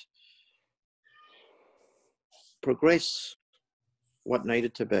and progress what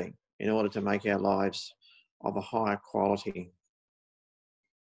needed to be in order to make our lives of a higher quality.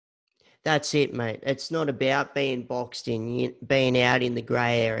 That's it, mate. It's not about being boxed in, being out in the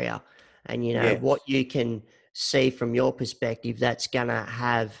grey area. And, Yes. what you can see from your perspective, that's going to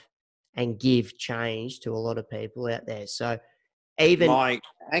have and give change to a lot of people out there. So even... My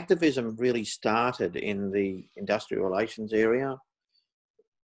activism really started in the industrial relations area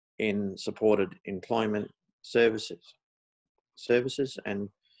in supported employment services. And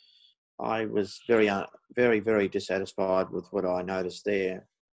I was very, very dissatisfied with what I noticed there.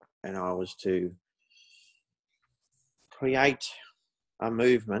 And I was to create a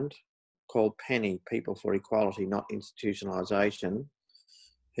movement called PENI, People for Equality, Not Institutionalisation,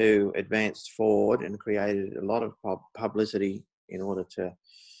 who advanced forward and created a lot of publicity in order to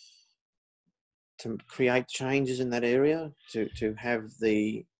create changes in that area, to have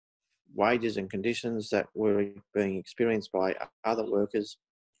the wages and conditions that were being experienced by other workers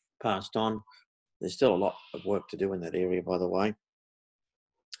passed on. There's still a lot of work to do in that area, by the way,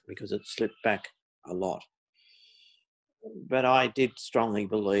 because it slipped back a lot. But I did strongly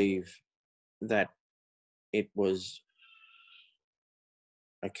believe that it was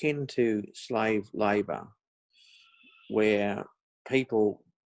akin to slave labour, where people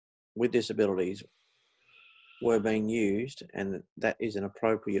with disabilities were being used, and that is an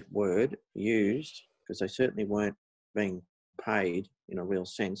appropriate word, used, because they certainly weren't being paid in a real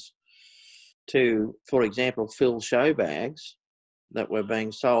sense, to, for example, fill show bags that were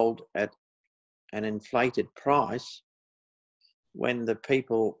being sold at an inflated price when the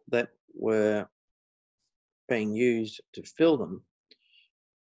people that were being used to fill them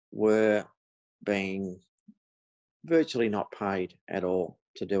were being virtually not paid at all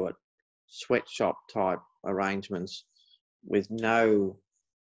to do it. Sweatshop type arrangements with no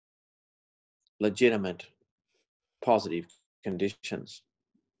legitimate positive conditions.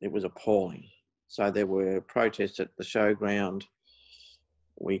 It was appalling. So there were protests at the showground.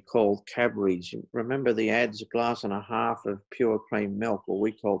 We called cabarets. Remember the ads, a glass and a half of pure cream milk? Well,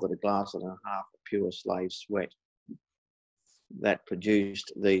 we called it a glass and a half of pure slave sweat. That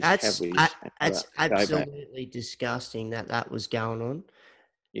produced these cabarets. That's absolutely disgusting that was going on.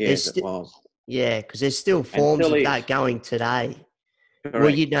 Yes, it was. Yeah, because there's still And forms still of is. that going today.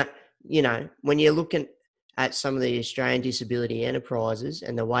 Correct. Well, when you're looking at some of the Australian disability enterprises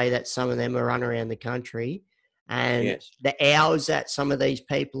and the way that some of them are run around the country, and Yes. the hours that some of these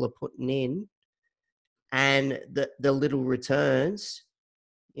people are putting in, and the little returns,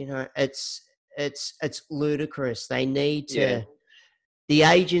 it's ludicrous. They need to. Yeah. The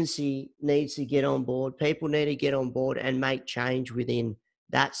agency needs to get on board. People need to get on board and make change within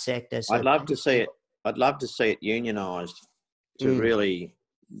that sector. So I'd love to see it. I'd love to see it unionised to really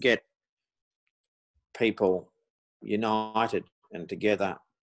get people united and together.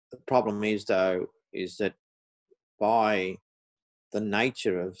 The problem is, though, is that by the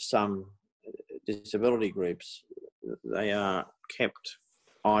nature of some disability groups, they are kept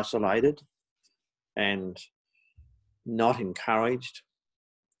isolated and not encouraged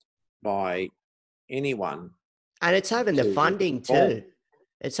by anyone. And it's having the funding perform. too.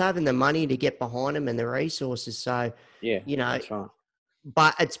 It's having the money to get behind them and the resources. So, That's right.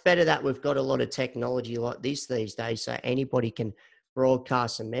 But it's better that we've got a lot of technology like this these days, so anybody can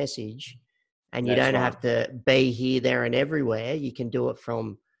broadcast a message, and you don't have to be here, there, and everywhere. You can do it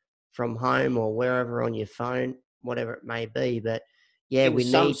from home or wherever on your phone, whatever it may be. But yeah, in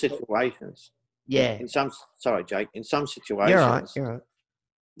some situations. Yeah. Sorry, Jake. In some situations, you're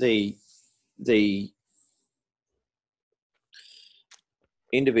right. The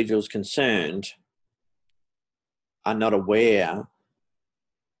individuals concerned are not aware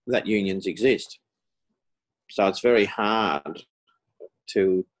that unions exist. So it's very hard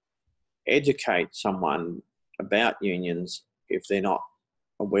to educate someone about unions if they're not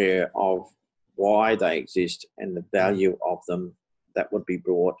aware of why they exist and the value of them that would be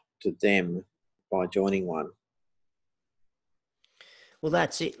brought to them by joining one. Well,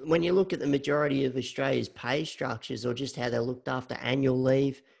 that's it. When you look at the majority of Australia's pay structures, or just how they're looked after, annual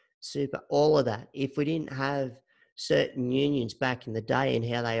leave, super, all of that, if we didn't have certain unions back in the day and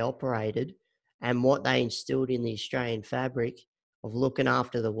how they operated and what they instilled in the Australian fabric of looking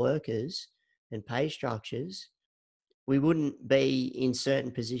after the workers and pay structures, we wouldn't be in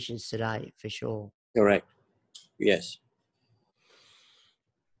certain positions today, for sure. Correct. Yes.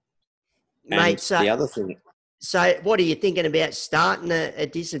 Mate, so the other thing... So what are you thinking about, starting a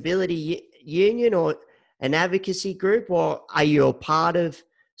disability union or an advocacy group, or are you a part of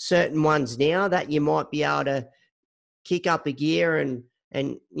certain ones now that you might be able to kick up a gear and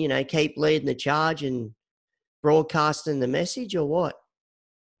keep leading the charge and broadcasting the message, or what?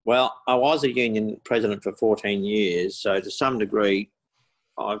 Well, I was a union president for 14 years, so to some degree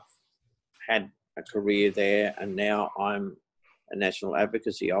I've had a career there, and now I'm a national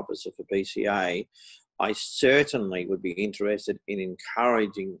advocacy officer for BCA. I certainly would be interested in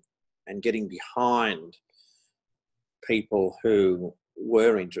encouraging and getting behind people who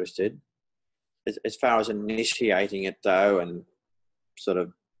were interested. As far as initiating it, though, and sort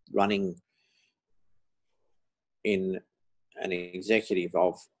of running in an executive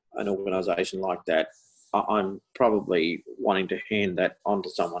of an organisation like that, I'm probably wanting to hand that on to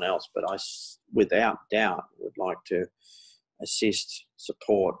someone else, but without doubt, would like to assist,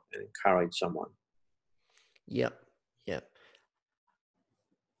 support, and encourage someone. Yep. Yep.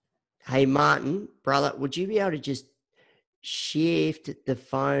 Hey, Martin, brother, would you be able to just shift the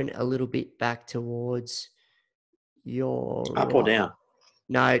phone a little bit back towards your Up or right? down?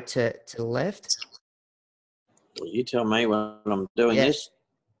 No, to the left. Well, you tell me when I'm doing this.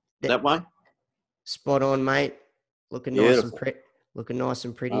 That way? Spot on, mate. Looking nice and Beautiful. looking nice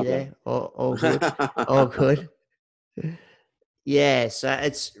and pretty Okay. there. All good. All good. Yeah, so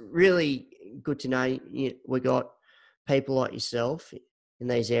it's really good to know we got people like yourself in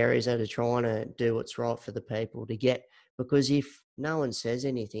these areas that are trying to do what's right for the people because if no one says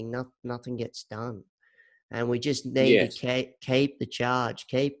anything, nothing gets done. And we just need Yes. to keep the charge,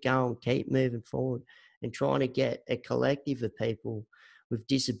 keep going, keep moving forward and trying to get a collective of people with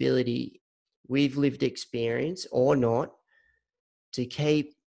disability, with lived experience or not, to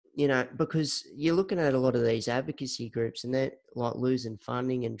keep, because you're looking at a lot of these advocacy groups and they're like losing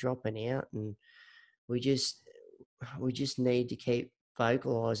funding and dropping out. And we just need to keep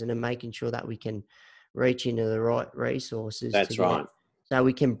vocalizing and making sure that we can reach into the right resources That's right. so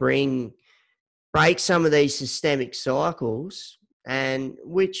we can break some of these systemic cycles, and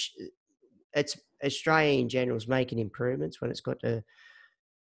which it's Australia in general is making improvements when it's got to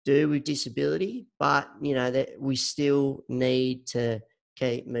do with disability, but that we still need to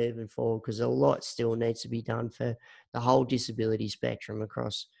keep moving forward because a lot still needs to be done for the whole disability spectrum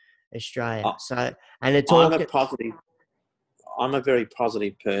across Australia. So, and it's I'm a very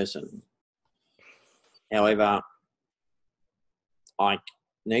positive person. However, I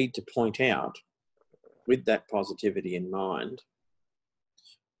need to point out, with that positivity in mind,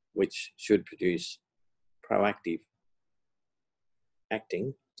 which should produce proactive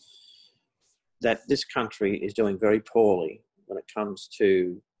acting, that this country is doing very poorly when it comes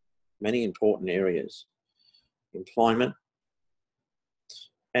to many important areas: employment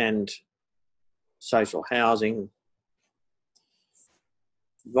and social housing,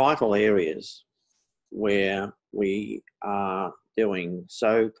 vital areas where we are doing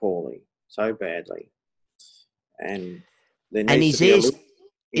so poorly, so badly. And there needs to be a look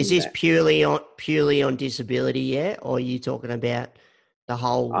is this purely on disability, yeah? Or are you talking about the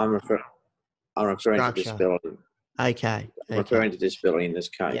whole I'm referring to structure? disability. Okay. I'm referring to disability in this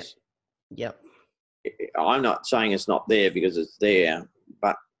case. Yep. I'm not saying it's not there because it's there,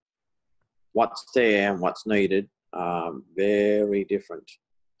 but what's there and what's needed are very different.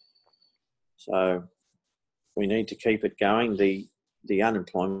 So we need to keep it going. The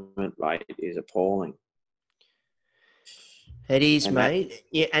unemployment rate is appalling. It is, mate.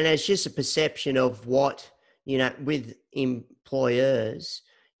 Yeah, and it's just a perception of what, with employers,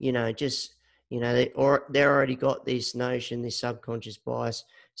 they're already got this notion, this subconscious bias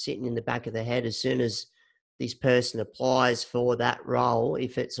sitting in the back of their head. As soon as this person applies for that role,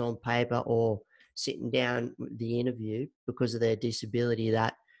 if it's on paper or sitting down the interview, because of their disability,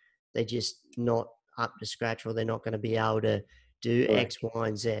 that they're just not up to scratch or they're not going to be able to do X, Y,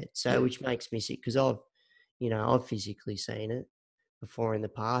 and Z. So, which makes me sick because I've physically seen it before in the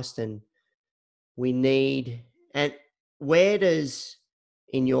past, and and where does,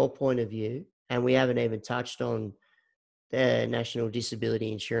 in your point of view, and we haven't even touched on the National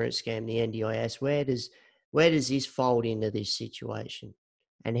Disability Insurance Scheme, the NDIS, where does this fold into this situation,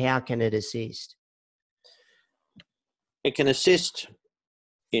 and how can it assist? It can assist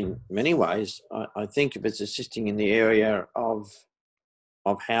in many ways. I think if it's assisting in the area of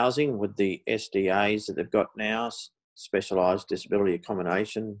housing with the SDAs that they've got now, specialised disability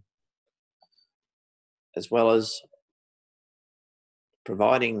accommodation, as well as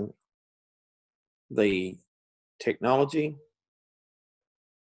providing the technology,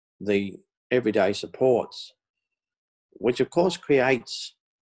 the everyday supports, which of course creates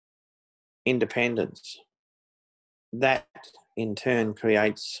independence. That in turn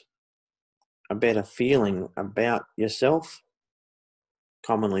creates a better feeling about yourself,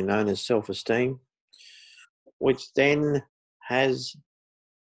 commonly known as self-esteem, which then has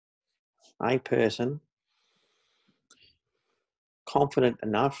a person confident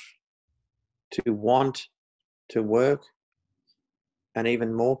enough to want to work and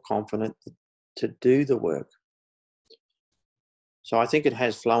even more confident to do the work. So I think it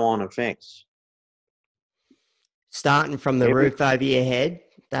has flow-on effects. Starting from the roof over your head,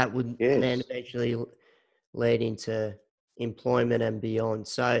 that would then eventually lead into employment and beyond.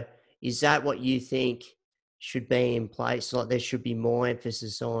 So is that what you think should be in place? Like there should be more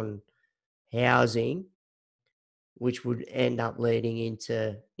emphasis on housing, which would end up leading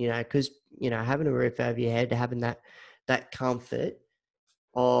into, because having a roof over your head, having that comfort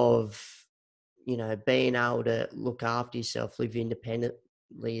of, being able to look after yourself, live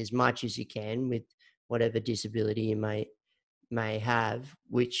independently as much as you can with whatever disability you may have,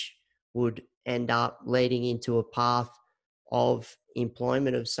 which would end up leading into a path of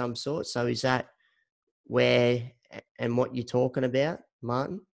employment of some sort. So is that where and what you're talking about,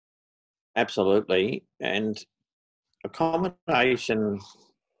 Martin? Absolutely. And accommodation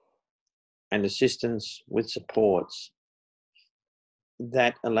and assistance with supports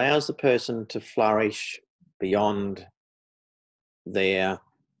that allows the person to flourish beyond their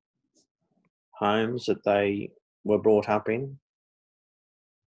homes that they were brought up in.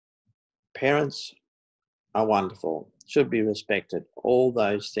 Parents are wonderful, should be respected. All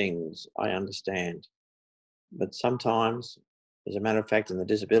those things I understand. But sometimes, as a matter of fact, in the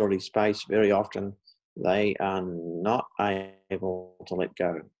disability space, very often they are not able to let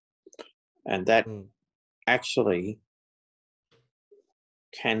go. And that actually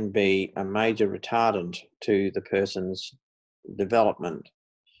can be a major retardant to the person's development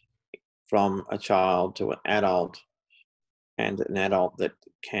from a child to an adult, and an adult that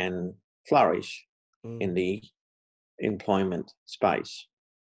can flourish in the employment space.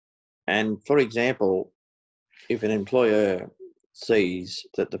 And for example, if an employer sees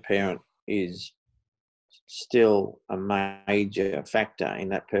that the parent is still a major factor in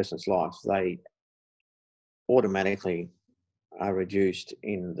that person's life, they automatically are reduced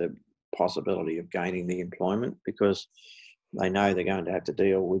in the possibility of gaining the employment, because they know they're going to have to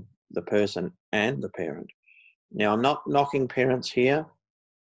deal with the person and the parent. Now, I'm not knocking parents here.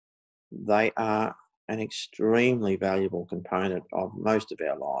 They are an extremely valuable component of most of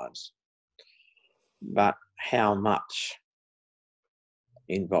our lives. But how much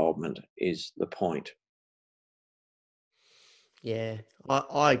involvement is the point? Yeah,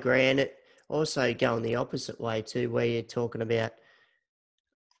 I agree. And it also going the opposite way too, where you're talking about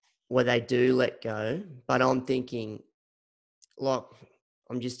where they do let go. But I'm thinking, like,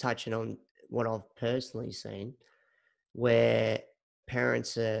 I'm just touching on what I've personally seen, where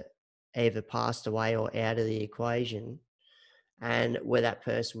parents are either passed away or out of the equation, and where that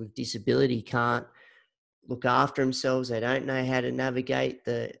person with disability can't look after themselves. They don't know how to navigate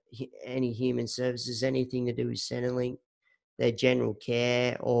any human services, anything to do with Centrelink, their general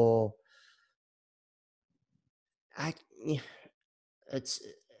care, or it's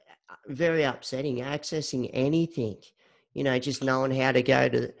very upsetting accessing anything, just knowing how to go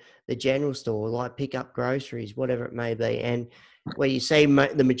to the general store, like pick up groceries, whatever it may be. And where you see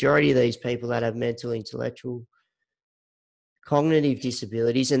the majority of these people that have mental, intellectual, cognitive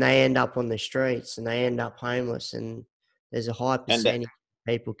disabilities, and they end up on the streets and they end up homeless. And there's a high percentage of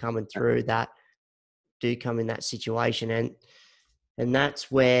people coming through that do come in that situation. And that's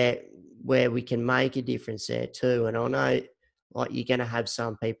where we can make a difference there too. And I know, like, you're going to have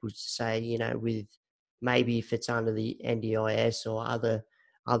some people say, with maybe if it's under the NDIS or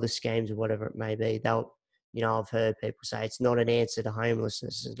other schemes or whatever it may be, they'll, I've heard people say it's not an answer to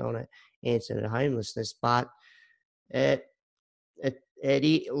homelessness. It's not an answer to homelessness, but like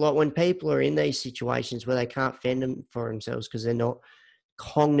when people are in these situations where they can't fend them for themselves because they're not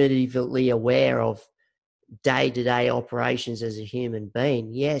cognitively aware of day-to-day operations as a human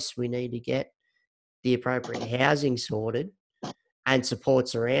being, yes, we need to get the appropriate housing sorted and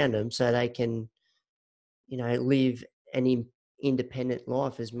supports around them so they can, live an independent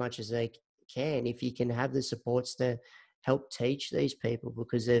life as much as they can. If you can have the supports to help teach these people,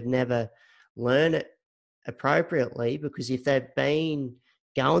 because they've never learned it appropriately, because if they've been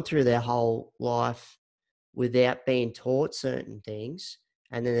going through their whole life without being taught certain things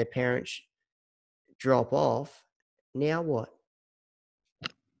and then their parents drop off, now what?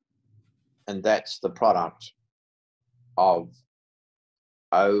 And that's the product of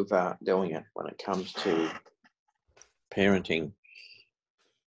overdoing it when it comes to parenting.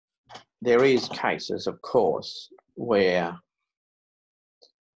 There is cases, of course, where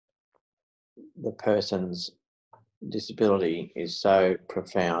the person's disability is so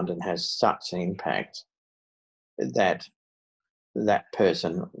profound and has such an impact that that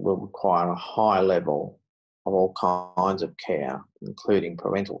person will require a high level of all kinds of care, including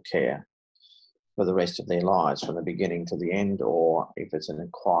parental care, for the rest of their lives, from the beginning to the end, or if it's an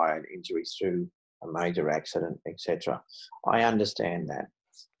acquired injury through a major accident, etc. I understand that.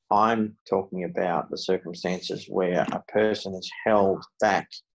 I'm talking about the circumstances where a person is held back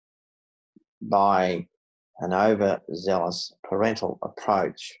by an overzealous parental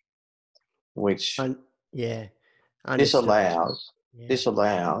approach, which disallows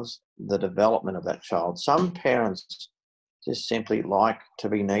the development of that child. Some parents just simply like to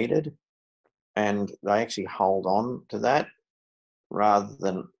be needed and they actually hold on to that rather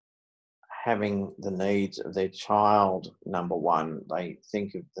than having the needs of their child number one. They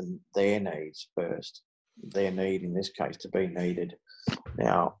think of their needs first, their need in this case to be needed.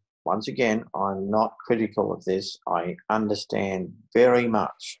 Now, once again, I'm not critical of this. I understand very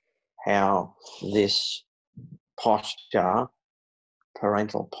much how this posture,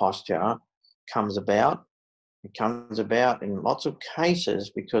 parental posture, comes about. It comes about in lots of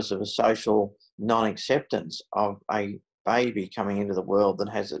cases because of a social non-acceptance of a baby coming into the world that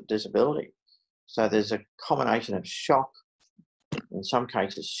has a disability. So there's a combination of shock, in some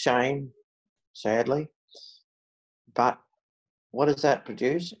cases shame, sadly. But what does that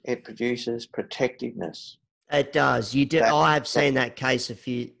produce? It produces protectiveness. It does. You do. That, I have that seen that case a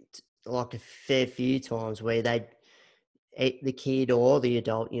fair few times where the kid or the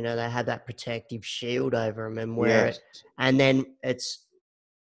adult, you know, they have that protective shield over them, yes. and then it's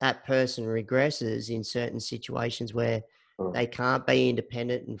that person regresses in certain situations where they can't be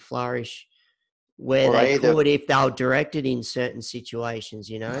independent and flourish where Well, they could if they were directed in certain situations,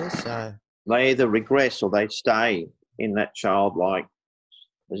 you know. So they either regress or they stay in that childlike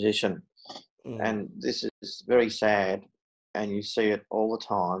position. And this is very sad, and you see it all the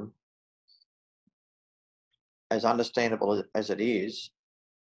time. As understandable as it is,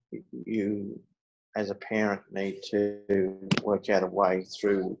 you as a parent need to work out a way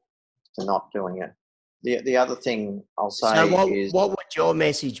through to not doing it. The other thing I'll So say is, what would your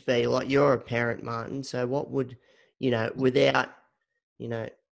message be? Like, you're a parent, Martin. So what would, you know, without, you know,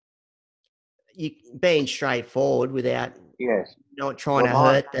 you being straightforward, without yes, not trying well, to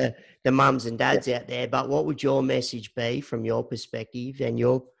my, hurt the mums and yeah, dads out there, but what would your message be from your perspective? And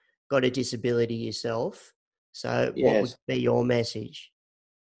you've got a disability yourself. So what would yes, be your message?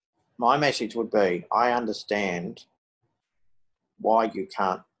 my message would be, I understand why you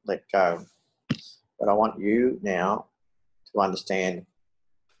can't let go, but I want you now to understand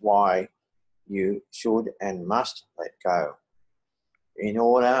why you should and must let go in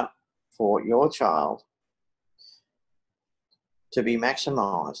order for your child to be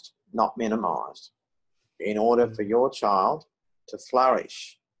maximised, not minimised, in order for your child to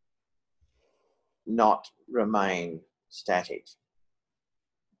flourish, not remain static,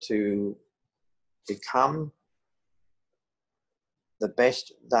 to become the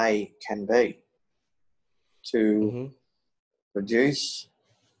best they can be, to Mm-hmm. produce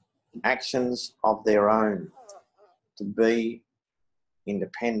actions of their own, to be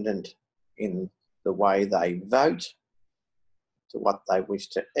independent in the way they vote, to what they wish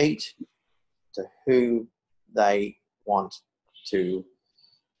to eat, to who they want to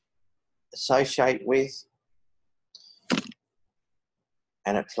associate with,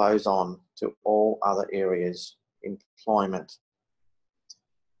 and it flows on to all other areas, employment,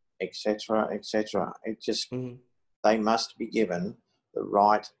 etc., etc. It just, they must be given the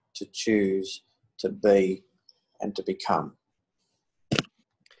right to choose, to be, and to become.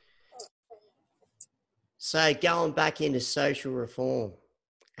 So going back into social reform,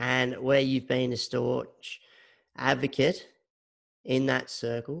 and where you've been a staunch advocate in that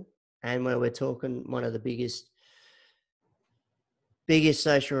circle, and where we're talking one of the biggest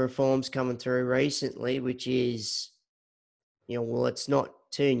social reforms coming through recently, which is, you know, well, it's not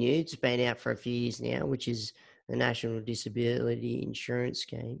too new. It's been out for a few years now, which is the National Disability Insurance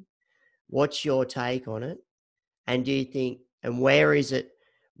Scheme. What's your take on it? And do you think, and where is it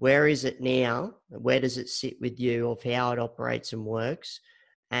now? Where does it sit with you of how it operates and works?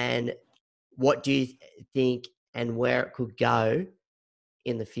 And what do you think and where it could go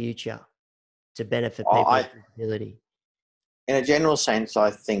in the future to benefit people with disability? In a general sense,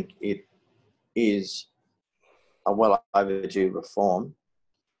 I think it is a well overdue reform.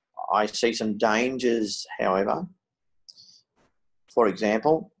 I see some dangers, however. For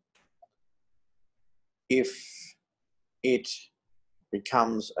example, if it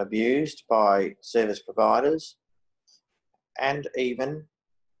becomes abused by service providers and even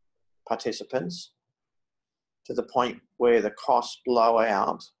participants to the point where the costs blow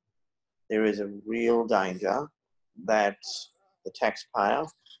out, there is a real danger that the taxpayer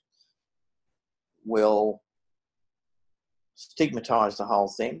will stigmatise the whole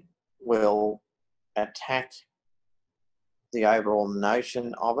thing, will attack the overall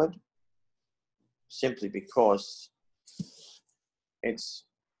notion of it, simply because it's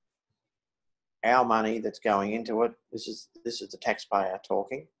our money that's going into it. This is the taxpayer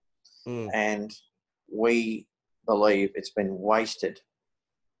talking, and we believe it's been wasted.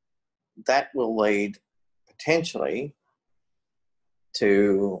 That will lead potentially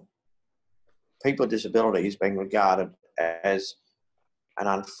to people with disabilities being regarded as an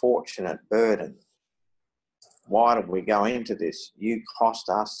unfortunate burden. Why did we go into this? You cost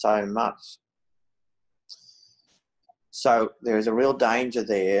us so much. So there is a real danger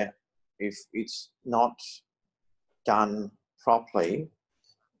there if it's not done properly,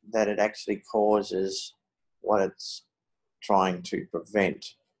 that it actually causes what it's trying to prevent.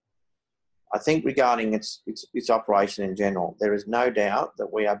 I think regarding its operation in general, there is no doubt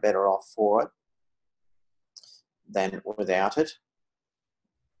that we are better off for it than without it.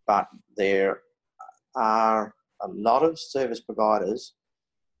 But there are a lot of service providers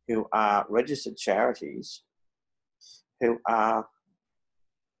who are registered charities who are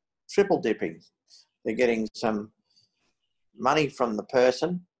triple dipping. They're getting some money from the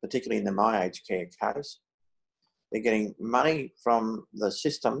person, particularly in the My Aged Care case. They're getting money from the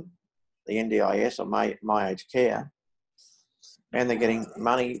system, the NDIS or My Aged Care, and they're getting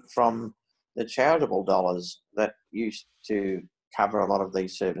money from the charitable dollars that used to cover a lot of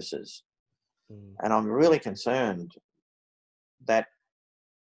these services. And I'm really concerned that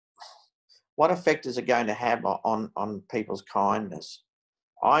what effect is it going to have on people's kindness?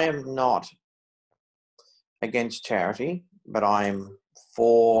 I am not against charity, but I am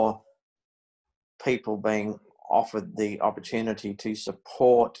for people being offered the opportunity to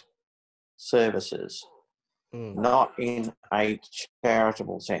support services, not in a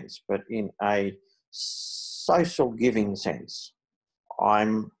charitable sense, but in a social giving sense.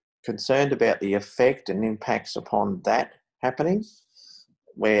 I'm concerned about the effect and impacts upon that happening,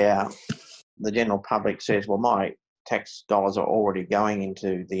 where the general public says, well, my tax dollars are already going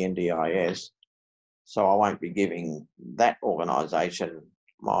into the NDIS, so I won't be giving that organisation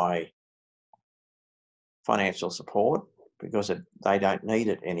my financial support because they don't need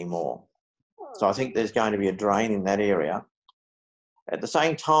it anymore. So I think there's going to be a drain in that area. At the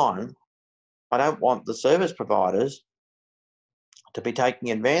same time, I don't want the service providers to be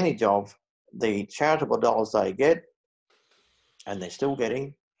taking advantage of the charitable dollars they get, and they're still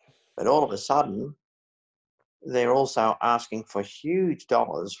getting, but all of a sudden, they're also asking for huge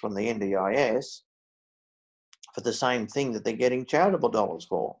dollars from the NDIS for the same thing that they're getting charitable dollars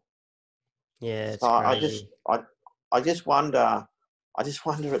for. Yeah, it's So crazy. I just wonder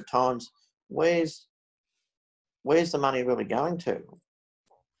at times, where's the money really going to,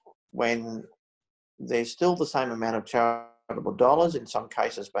 when there's still the same amount of charitable dollars, in some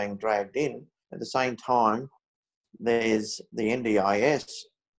cases being dragged in. At the same time, there's the NDIS,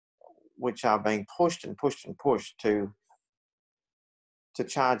 which are being pushed and pushed and pushed to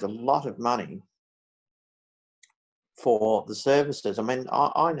charge a lot of money for the services. I mean,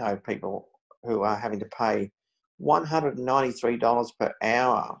 I know people who are having to pay $193 per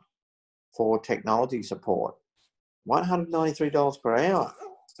hour for technology support. $193 per hour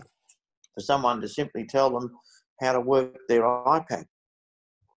for someone to simply tell them how to work their iPad,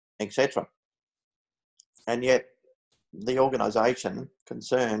 etc. And yet the organisation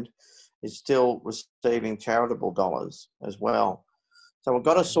concerned is still receiving charitable dollars as well. So we've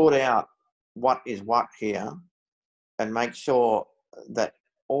got to sort out what is what here and make sure that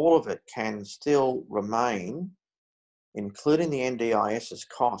all of it can still remain, including the NDIS's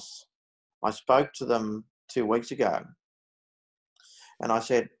costs. I spoke to them 2 weeks ago and I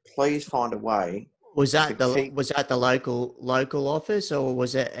said, please find a way. Was that the local office, or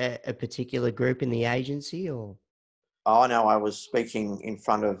was it a particular group in the agency, or? Oh, no, I was speaking in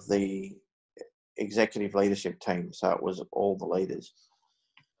front of the executive leadership team, so it was all the leaders.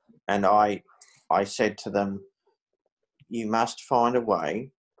 And I said to them, you must find a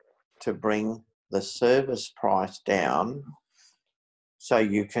way to bring the service price down so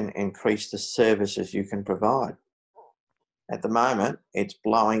you can increase the services you can provide. At the moment, it's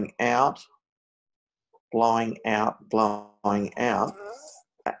blowing out,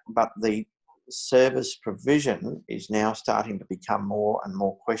 but the service provision is now starting to become more and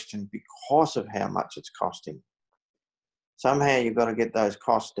more questioned because of how much it's costing. Somehow you've got to get those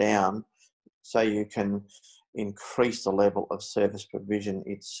costs down so you can increase the level of service provision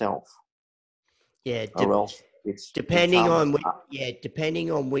itself. Yeah, Or else it's depending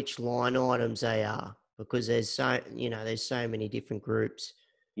on which line items they are, because there's so many different groups.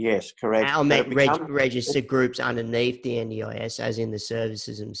 Yes, correct. I meant registered groups underneath the NDIS, as in the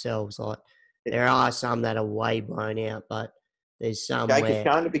services themselves. Like there are some that are way blown out, but there's some Jake, where it's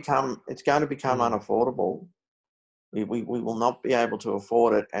going to become unaffordable. We will not be able to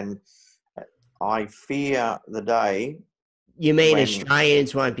afford it, and I fear the day. You mean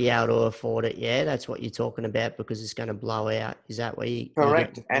Australians won't be able to afford it? Yeah, that's what you're talking about, because it's going to blow out. Is that what you?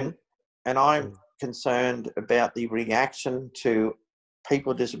 Correct, and I'm concerned about the reaction to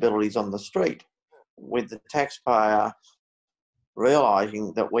people with disabilities on the street, with the taxpayer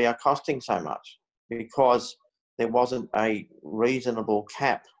realising that we are costing so much because there wasn't a reasonable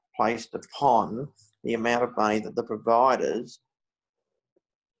cap placed upon the amount of money that the providers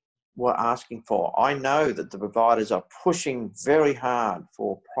were asking for. I know that the providers are pushing very hard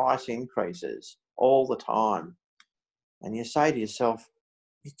for price increases all the time. And you say to yourself,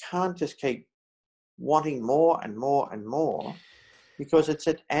 you can't just keep wanting more and more and more because it's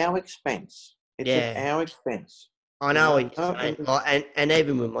at our expense. It's at Yeah. our expense. I You know know, what you're saying. Like, and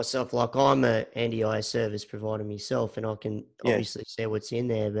even with myself, like I'm a NDIS service provider myself, and I can yes, obviously see what's in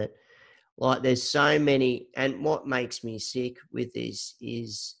there, but like there's so many, and what makes me sick with this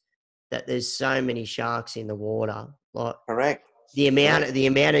is that there's so many sharks in the water. Like correct. the amount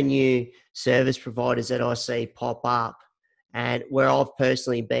of new service providers that I see pop up, and where I've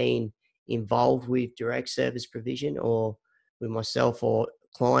personally been involved with direct service provision or with myself or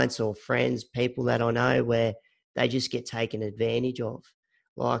clients or friends, people that I know, where they just get taken advantage of.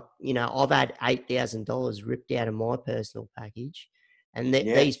 Like, you know, I've had $8,000 ripped out of my personal package, and Yes.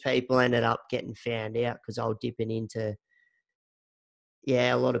 these people ended up getting found out because I was dipping into,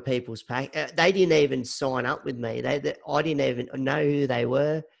 yeah, a lot of people's pack. They didn't even sign up with me. I didn't even know who they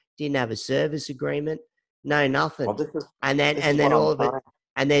were. Didn't have a service agreement. No, Well, nothing. this And is then what I'm all of it. saying.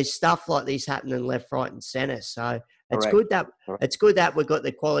 And there's stuff like this happening left, right, and centre. So it's Correct. good that Correct. we've got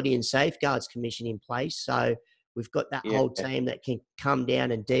the Quality and Safeguards Commission in place. So we've got that Yeah. whole team that can come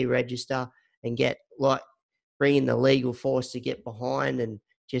down and deregister and get like bring in the legal force to get behind and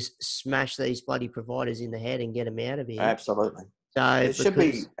just smash these bloody providers in the head and get them out of here. Absolutely. So There should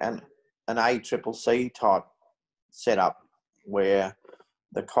be because an ACCC type setup where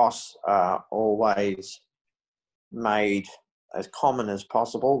the costs are always made as common as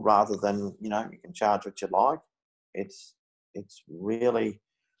possible rather than, you know, you can charge what you like. It's really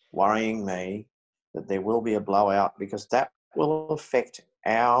worrying me that there will be a blowout because that will affect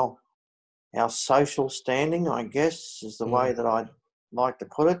our social standing, I guess, is the way that I'd like to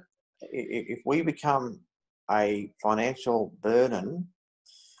put it. If we become a financial burden,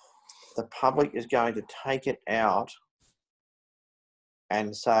 the public is going to take it out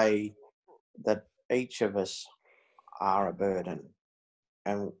and say that each of us are a burden.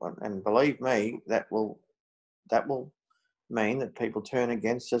 And believe me, that will mean that people turn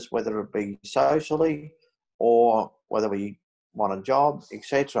against us, whether it be socially or whether we want a job,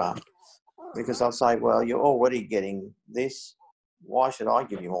 etc. Because they'll say, well, you're already getting this. Why should I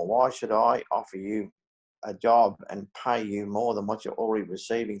give you more? Why should I offer you a job and pay you more than what you're already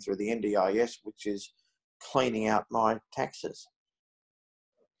receiving through the NDIS, which is cleaning out my taxes?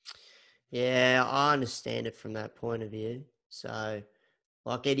 yeah, I understand it from that point of view. So,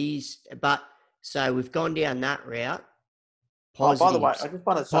 like it is, but so we've gone down that route. Oh, by the way, Positives, I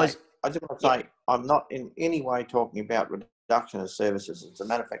pos, just want to yeah. say, I'm not in any way talking about reduction of services. As a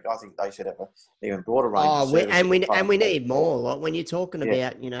matter of fact, I think they should have an even broader range of Oh, services. and we need more. Like when you're talking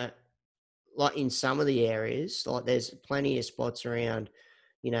Yes, about, you know, like in some of the areas, like there's plenty of spots around,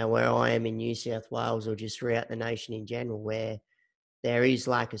 you know, where I am in New South Wales or just throughout the nation in general, where there is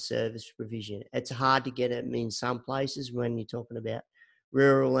lack of service provision. It's hard to get them in some places when you're talking about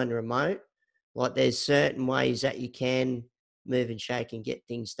rural and remote. Like there's certain ways that you can move and shake and get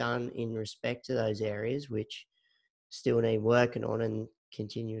things done in respect to those areas, which still need working on and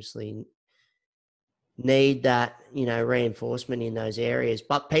continuously need that, you know, reinforcement in those areas.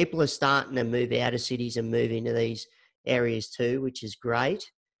 But people are starting to move out of cities and move into these areas too, which is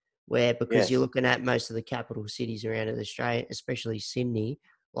great. Where because you're yes, looking at most of the capital cities around in Australia, especially Sydney,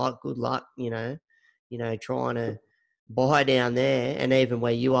 like good luck, you know, trying to buy down there, and even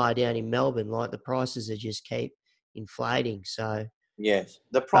where you are down in Melbourne, like the prices are just keep inflating. So, yes.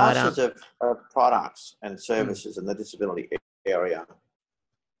 The but prices of products and mm, services in the disability area are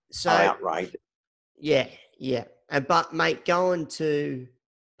so outrageous. yeah, yeah, and but mate, going to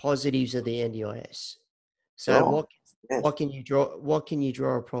positives of the NDIS. So Sure. Yes. what can you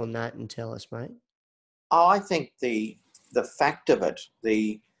draw upon that and tell us, mate? I think the fact of it,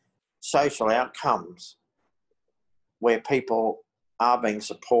 the social outcomes where people are being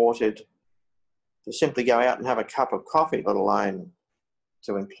supported to simply go out and have a cup of coffee, let alone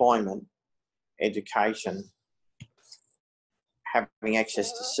to employment, education, having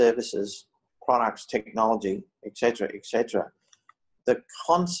access to services, products, technology, etc., etc. The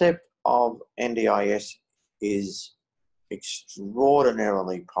concept of NDIS is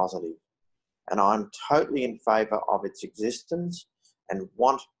extraordinarily positive, and I'm totally in favour of its existence and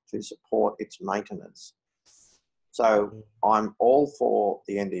want to support its maintenance. So I'm all for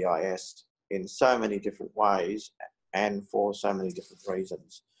the NDIS in so many different ways and for so many different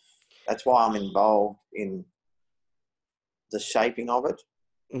reasons. That's why I'm involved in the shaping of it.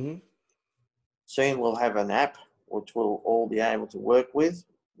 Mm-hmm. Soon we'll have an app which we'll all be able to work with,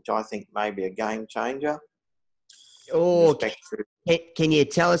 which I think may be a game changer. Oh, can you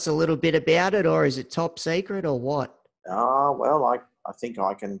tell us a little bit about it, or is it top secret, or what? Well, I think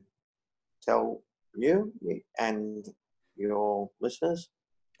I can tell you and your listeners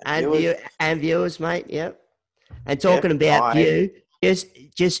and viewers. Viewers, mate. Yep. And Yep, talking about view, just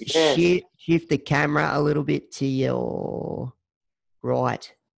yes. shift the camera a little bit to your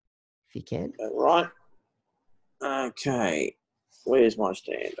right, if you can. Right. Okay. Where's my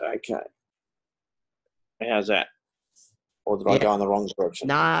stand? Okay. How's that? Or did I go in the wrong direction?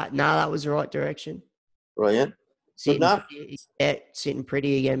 Nah, that was the right direction. Brilliant. Good enough? Sitting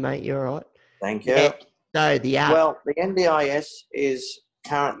pretty again, mate. You're all right. Thank you. Yeah. So the app. Well, the NDIS is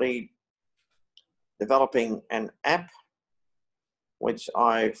currently developing an app which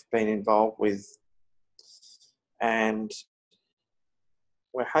I've been involved with, and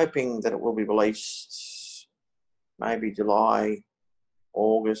we're hoping that it will be released maybe July,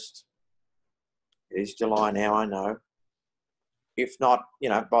 August. It is July now, I know. If not,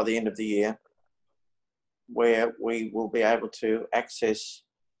 by the end of the year, where we will be able to access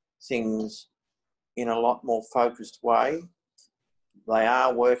things in a lot more focused way. They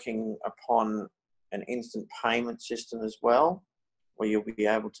are working upon an instant payment system as well, where you'll be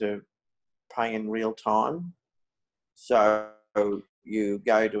able to pay in real time. So you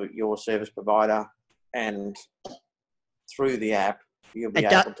go to your service provider and through the app, you'll be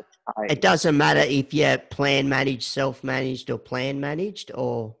able to pay. It doesn't matter if you're plan managed, self-managed or plan managed,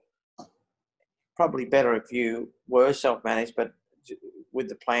 or? Probably better if you were self-managed, but with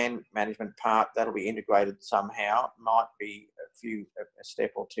the plan management part, that'll be integrated somehow. It might be a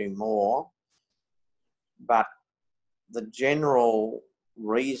step or two more. But the general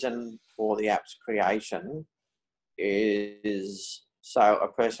reason for the app's creation is so a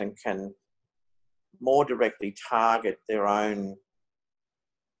person can more directly target their own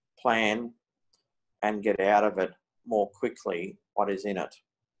plan and get out of it more quickly what is in it.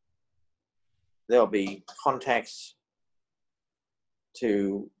 There'll be contacts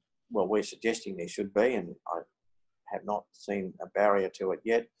to, well, we're suggesting there should be, and I have not seen a barrier to it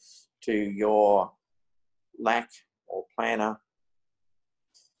yet, to your LAC or planner,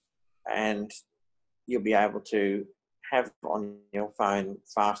 and you'll be able to have on your phone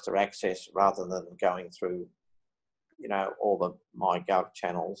faster access rather than going through, all the MyGov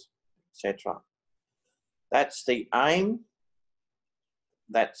channels, etc. That's the aim.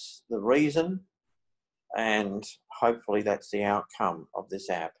 That's the reason. And hopefully that's the outcome of this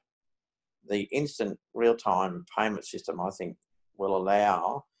app. The instant real-time payment system, I think, will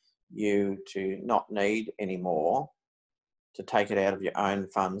allow you to not need anymore to take it out of your own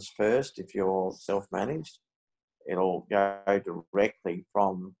funds first if you're self-managed. It'll go directly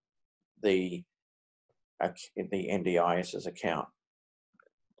from the NDIS's account.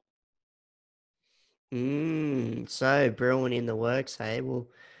 So brewing in the works, hey? Well,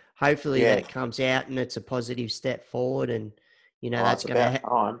 hopefully that comes out and it's a positive step forward, and that's going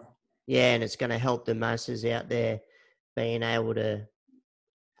to and it's going to help the masses out there being able to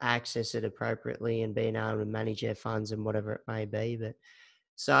access it appropriately and being able to manage their funds and whatever it may be. But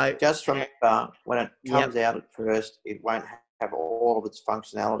so just remember, when it comes out at first, it won't have all of its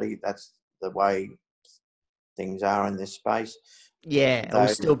functionality. That's the way things are in this space. Yeah, it'll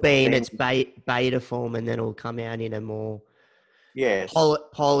still be in its beta form, and then it'll come out in a more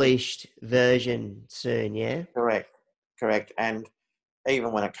polished version soon, yeah? Correct. And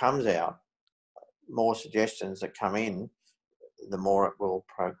even when it comes out, more suggestions that come in, the more it will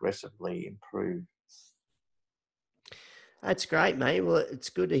progressively improve. That's great, mate. Well,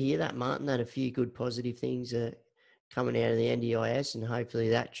 it's good to hear that, Martin, that a few good positive things are coming out of the NDIS, and hopefully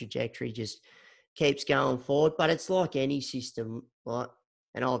that trajectory just keeps going forward. But it's like any system,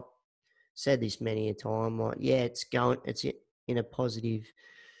 and I've said this many a time, it's in a positive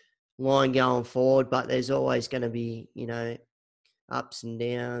line going forward, but there's always going to be, ups and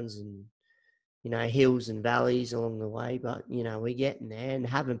downs and, hills and valleys along the way. But, we're getting there, and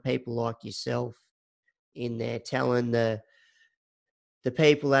having people like yourself in there telling the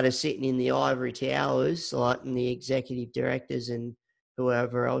people that are sitting in the ivory towers, like and the executive directors and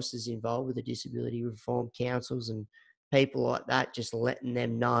whoever else is involved with the disability reform councils and people like that, just letting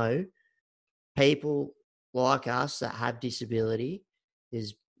them know people like us that have disability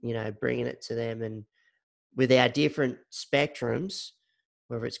is, bringing it to them. And with our different spectrums,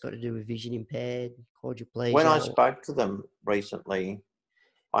 whether it's got to do with vision impaired, quadriplegia. When I spoke to them recently,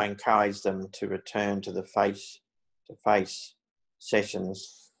 I encouraged them to return to the face-to-face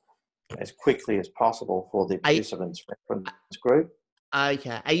sessions as quickly as possible for the participants reference group.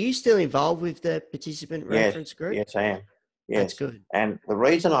 Okay. Are you still involved with the participant Yes, reference group? yes, I am. That's Yes. good. And the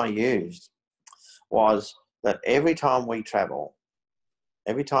reason I used was that every time we travel,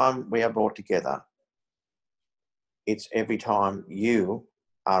 every time we are brought together, it's every time you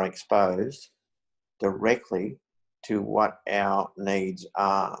are exposed directly to what our needs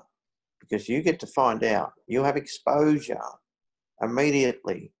are, because you get to find out, you have exposure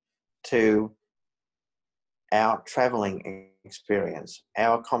immediately to our travelling experience,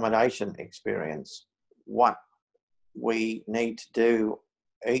 our accommodation experience, what we need to do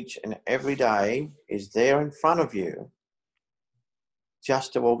each and every day is there in front of you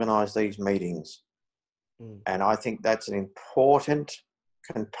just to organise these meetings. And I think that's an important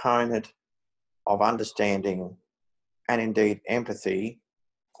component of understanding and indeed empathy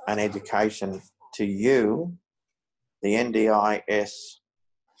and education to you, the NDIS,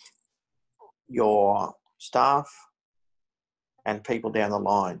 your staff, and people down the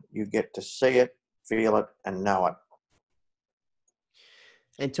line. You get to see it, feel it, and know it.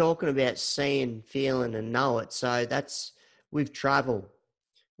 And talking about seeing, feeling, and know it, so that's with travel.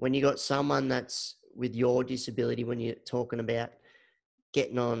 When you got someone that's with your disability, when you're talking about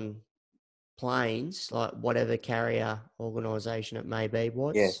getting on planes, like whatever carrier organisation it may be,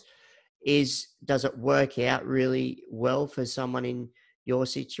 Yes. does it work out really well for someone in your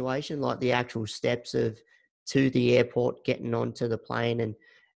situation, like the actual steps of to the airport, getting onto the plane, and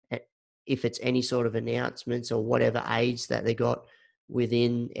if it's any sort of announcements or whatever aids that they got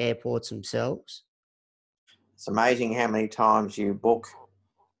within airports themselves? It's amazing how many times you book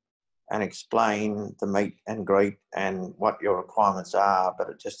and explain the meet and greet and what your requirements are, but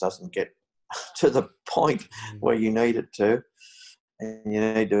it just doesn't get to the point where you need it to, and you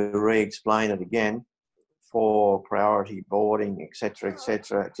need to re-explain it again for priority boarding, etc.,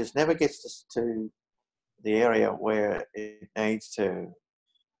 etc. It just never gets to the area where it needs to.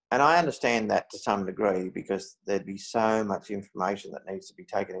 And I understand that to some degree, because there'd be so much information that needs to be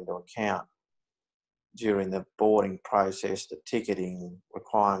taken into account during the boarding process, the ticketing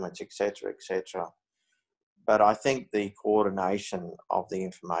requirements, etc., etc. But I think the coordination of the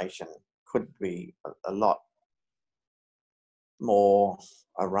information could be a lot more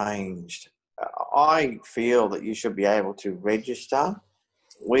arranged. I feel that you should be able to register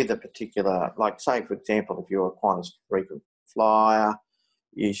with a particular, like say for example, if you're a Qantas frequent flyer,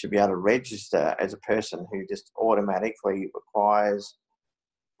 you should be able to register as a person who just automatically requires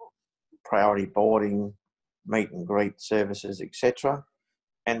priority boarding, meet and greet services, etc.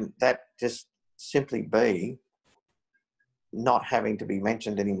 And that just simply be not having to be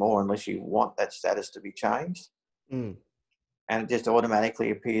mentioned anymore unless you want that status to be changed. And it just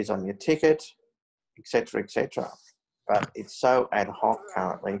automatically appears on your ticket, etc., etc. But it's so ad hoc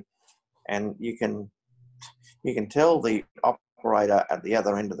currently, and you can tell the operator at the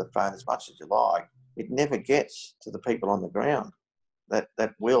other end of the phone as much as you like, it never gets to the people on the ground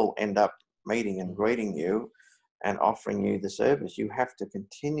that will end up meeting and greeting you and offering you the service. You have to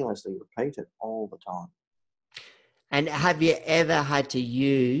continuously repeat it all the time. And have you ever had to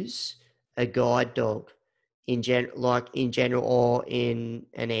use a guide dog in general, or in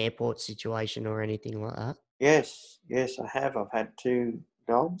an airport situation or anything like that? Yes, I have. I've had 2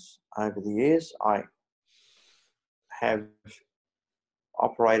 dogs over the years. I have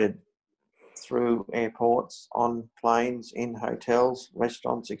operated through airports, on planes, in hotels,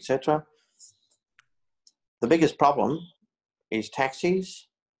 restaurants, etc. The biggest problem is taxis,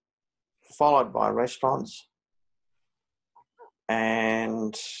 followed by restaurants.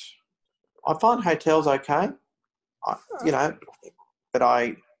 And I find hotels okay, but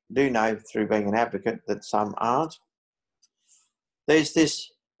I do know through being an advocate that some aren't. There's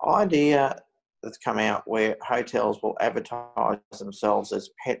this idea that's come out where hotels will advertise themselves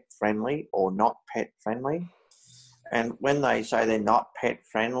as pet friendly or not pet friendly. And when they say they're not pet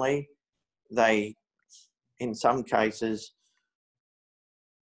friendly, they, in some cases,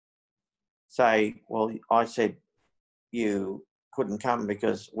 say, well, I said you couldn't come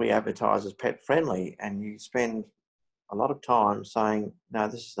because we advertise as pet friendly, and you spend a lot of time saying, no,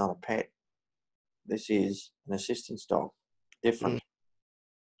 this is not a pet. This is an assistance dog, different.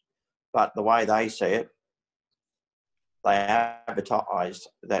 But the way they see it, they advertised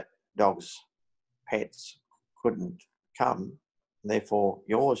that dogs, pets couldn't come, therefore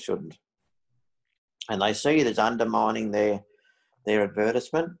yours shouldn't. And they see it as undermining their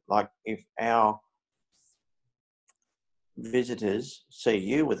advertisement. Like if our visitors see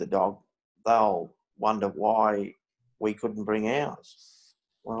you with a dog, they'll wonder why we couldn't bring ours.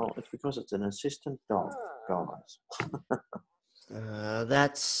 Well, it's because it's an assistant dog, guys.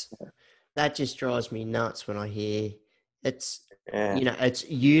 That just drives me nuts when I hear it's Yeah, it's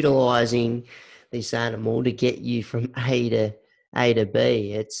utilizing this animal to get you from A to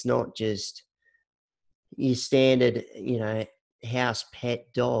B. It's not just your standard house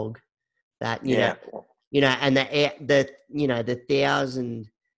pet dog that yeah, and the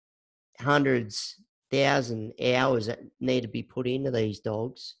hundreds thousand hours that need to be put into these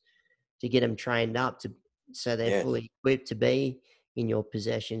dogs to get them trained up so they're yes. fully equipped to be in your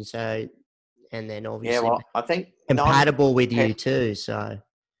possession. So, and then Yeah, obviously well, I think compatible with you non-pet, too. So,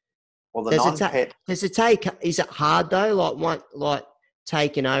 well, the does it take? non-pet, Does it take? Is it hard though? Like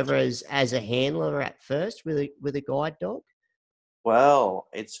taking over as a handler at first with a guide dog. well,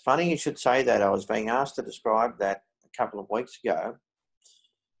 it's funny you should say that. I was being asked to describe that a couple of weeks ago,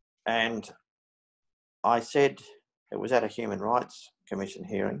 and I said it was at a Human Rights Commission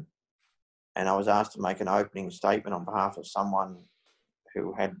hearing, and I was asked to make an opening statement on behalf of someone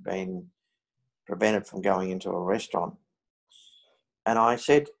who had been prevented from going into a restaurant. And I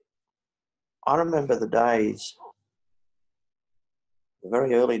said, I remember the days, the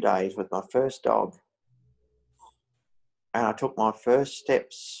very early days with my first dog, and I took my first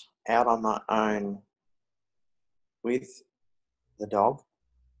steps out on my own with the dog.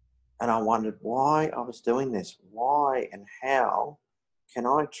 And I wondered why I was doing this. Why and how can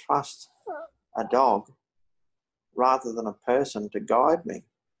I trust a dog rather than a person to guide me?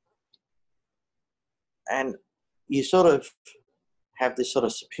 And you sort of have this sort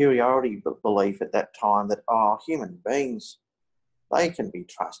of superiority belief at that time that, oh, human beings, they can be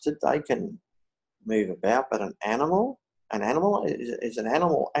trusted, they can move about, but an animal, is an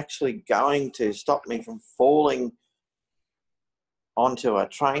animal actually going to stop me from falling onto a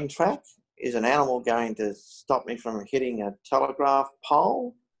train track? Is an animal going to stop me from hitting a telegraph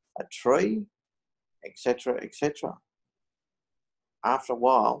pole, a tree, etc., etc.? After a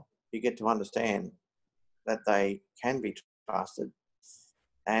while, you get to understand that they can be trusted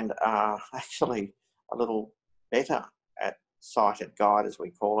and are actually a little better at sighted guide, as we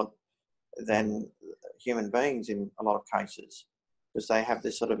call it, than human beings in a lot of cases, because they have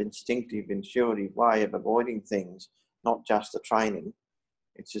this sort of instinctive, intuitive way of avoiding things, not just the training,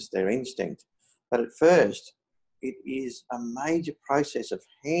 it's just their instinct. But at first, it is a major process of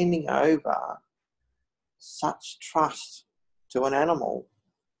handing over such trust to an animal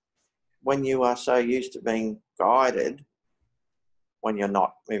when you are so used to being guided, when you're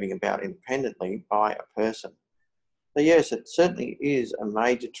not moving about independently, by a person. So yes, it certainly is a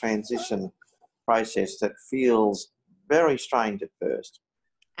major transition process that feels very strange at first.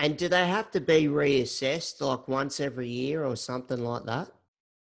 And do they have to be reassessed like once every year or something like that?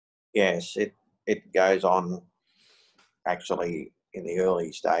 Yes, it goes on actually in the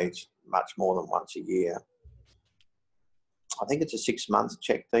early stage much more than once a year. I think it's a 6 month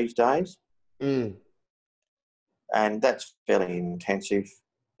check these days, Mm. and that's fairly intensive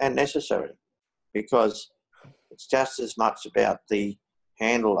and necessary because it's just as much about the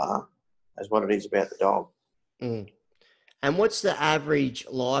handler as what it is about the dog. Mm. And what's the average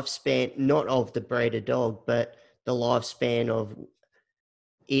lifespan, not of the breeder dog, but the lifespan of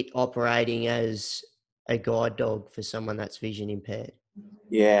it operating as a guide dog for someone that's vision impaired?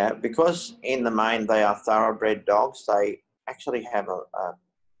 Yeah, because in the main they are thoroughbred dogs, they actually have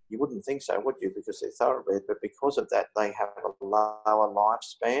you wouldn't think so, would you, because they're thoroughbred, but because of that, they have a lower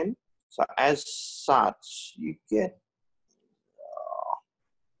lifespan. So as such, you get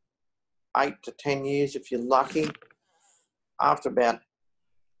 8 to 10 years if you're lucky. After about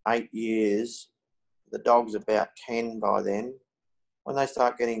 8 years, the dog's about 10 by then. When they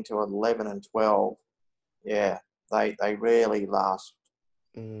start getting to 11 and 12, yeah, they rarely last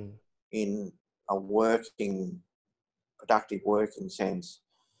Mm. in a productive working sense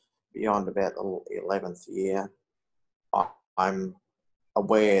beyond about the 11th year. I'm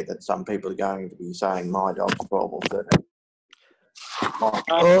aware that some people are going to be saying my dog's 12 or 13.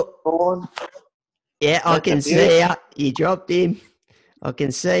 Oh, Born. yeah, I That's a can beauty. see ya. You dropped him. I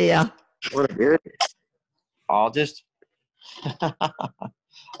can see ya. What a beauty. I'll just, I'll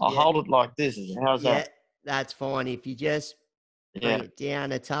Yeah, hold it like this. How's yeah, that? that's fine. If you just bring Yeah. it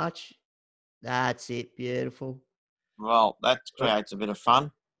down a touch, that's it. Beautiful. Well, that Oh, creates a bit of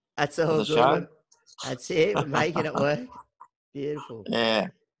fun that's for all the good. show. That's it. We're making it work. Beautiful. Yeah.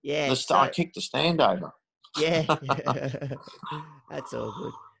 Yeah. I So, kicked the stand over. yeah, that's all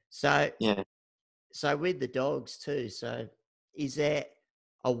good. So, Yeah. so with the dogs too. So, is there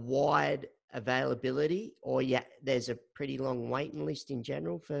a wide availability, or yeah, there's a pretty long waiting list in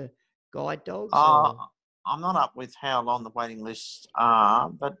general for guide dogs, Uh, or I'm not up with how long the waiting lists are,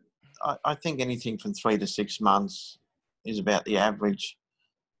 but I think anything from 3 to 6 months is about the average.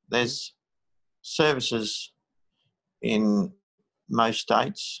 There's services in most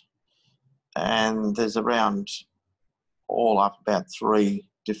states, and there's around all up about 3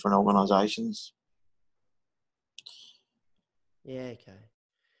 different organisations. Yeah, okay.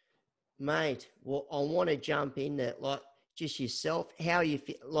 Mate, well, I want to jump in that, like, just yourself, how you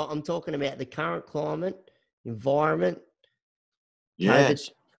feel. Like, I'm talking about the current climate, environment, COVID, Yes.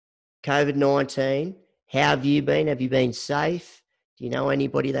 COVID-19. How have you been? Have you been safe? Do you know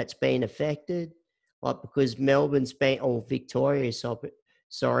anybody that's been affected? Like, because Melbourne's been, or Victoria,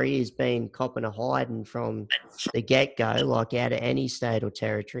 sorry, has been copping a hiding from the get-go, like out of any state or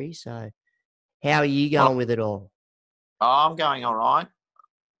territory. So how are you Well, going with it all? I'm going all right.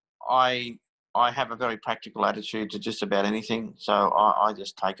 I I have a very practical attitude to just about anything, so I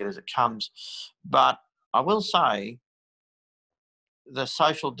just take it as it comes. But I will say the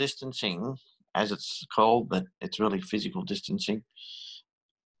social distancing, as it's called, but it's really physical distancing,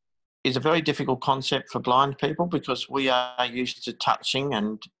 is a very difficult concept for blind people because we are used to touching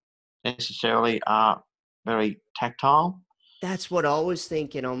and necessarily are very tactile. That's what I was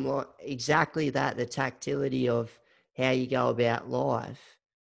thinking. I'm like, exactly that, the tactility of how you go about life.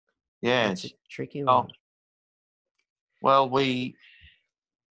 That's a Yes. tricky Well, one. well,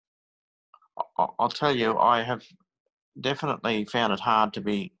 I'll tell you, I have definitely found it hard to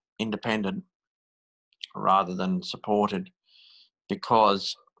be independent rather than supported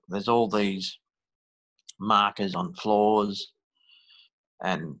because there's all these markers on floors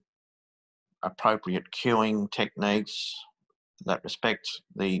and appropriate queuing techniques that respect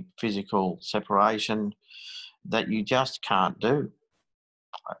the physical separation that you just can't do.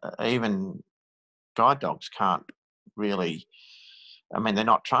 Even guide dogs can't really, I mean, they're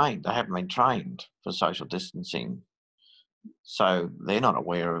not trained, they haven't been trained for social distancing. So they're not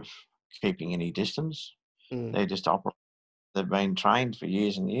aware of keeping any distance. Mm. They're just operating. They've been trained for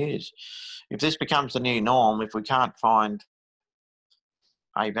years and years. If this becomes the new norm, if we can't find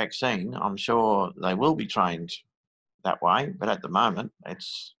a vaccine, I'm sure they will be trained that way. But at the moment,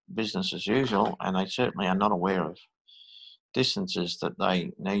 it's business as usual, and they certainly are not aware of distances that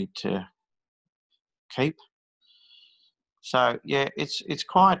they need to keep. So yeah, it's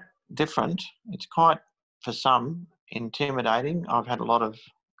quite different. It's quite, for some, intimidating. I've had a lot of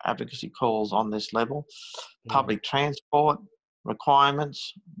advocacy calls on this level. Mm. Public transport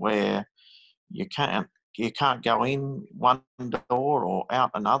requirements where you can't go in one door or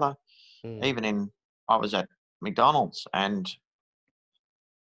out another. Mm. Even I was at McDonald's and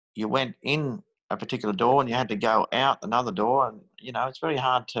you went in a particular door and you had to go out another door, and it's very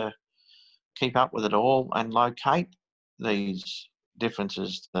hard to keep up with it all and locate these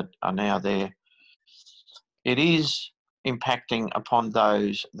differences that are now there. It is impacting upon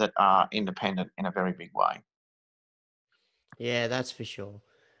those that are independent in a very big way. Yeah, that's for sure.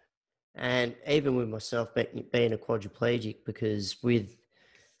 And even with myself being a quadriplegic, because with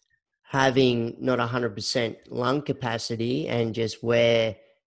having not 100% lung capacity and just where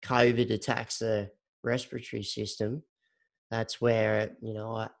COVID attacks the respiratory system, that's where,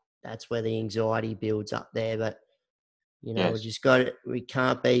 that's where the anxiety builds up there. But, we Yes, just we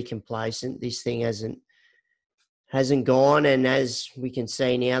can't be complacent. This thing hasn't gone. And as we can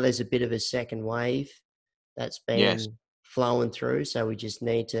see now, there's a bit of a second wave that's yes, been flowing through. So we just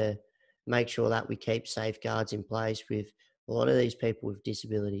need to make sure that we keep safeguards in place with a lot of these people with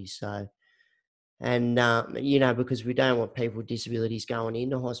disabilities. So, and, because we don't want people with disabilities going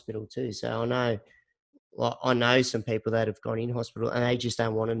into hospital too. So I know some people that have gone in hospital and they just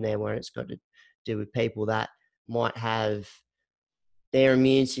don't want them there, where it's got to do with people that might have their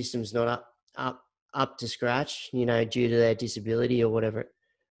immune system's not up to scratch, due to their disability or whatever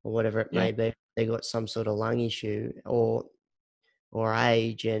it yeah, may be. They got some sort of lung issue or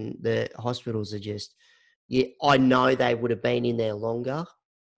age, and the hospitals are just, yeah, I know they would have been in there longer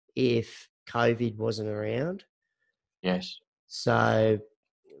if COVID wasn't around. yes, So,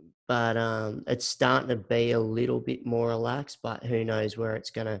 but it's starting to be a little bit more relaxed, but who knows where it's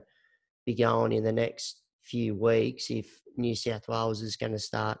going to be going in the next few weeks if New South Wales is going to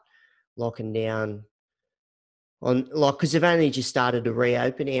start locking down on, like, because they've only just started to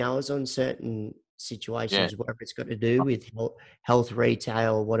reopen hours on certain yes, situations, whatever it's got to do with health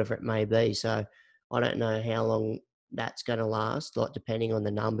retail or whatever it may be. So I don't know how long that's going to last, like depending on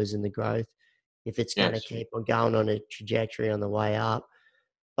the numbers and the growth, if it's going to yes, keep on going on a trajectory on the way up.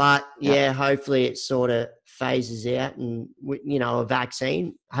 But yeah, yeah, hopefully it sort of phases out, and a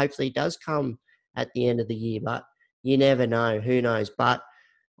vaccine hopefully does come at the end of the year. But you never know. Who knows? But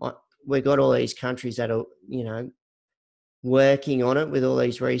we've got all these countries that are working on it with all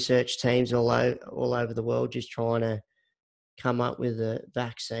these research teams all over the world, just trying to come up with a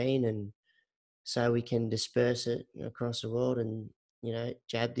vaccine, and so we can disperse it across the world and,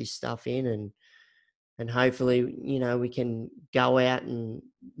 jab this stuff in, and hopefully, we can go out and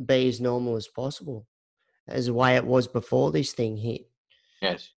be as normal as possible, as the way it was before this thing hit.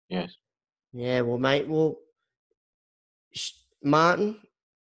 Yes, yes. Yeah, well, mate, Martin,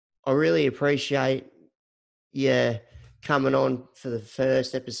 I really appreciate you coming on for the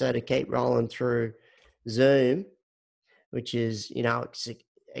first episode of Keep Rolling Through Zoom, which is, it's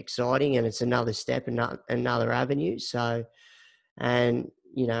exciting, and it's another step in another avenue. So, and,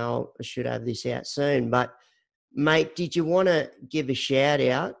 I should have this out soon. But, mate, did you want to give a shout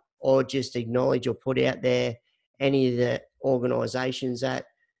out or just acknowledge or put out there any of the organisations that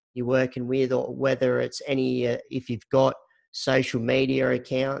you're working with, or whether it's any, if you've got social media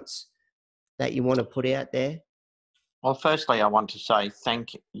accounts that you want to put out there? Well, firstly, I want to say thank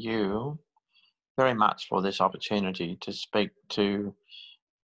you very much for this opportunity to speak to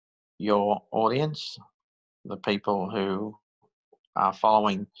your audience, the people who are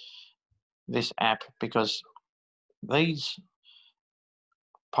following this app, because these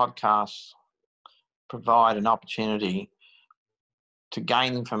podcasts provide an opportunity to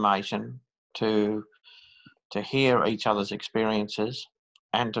gain information, to hear each other's experiences,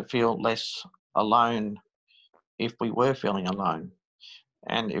 and to feel less alone if we were feeling alone.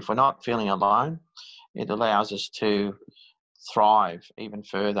 And if we're not feeling alone, it allows us to thrive even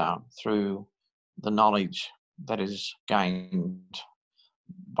further through the knowledge that is gained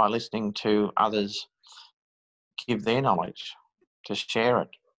by listening to others give their knowledge, to share it.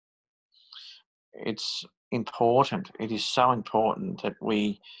 It's important. It is so important that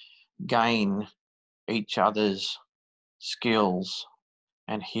we gain each other's skills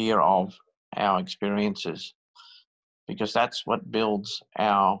and hear of our experiences, because that's what builds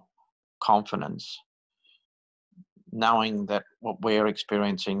our confidence, knowing that what we're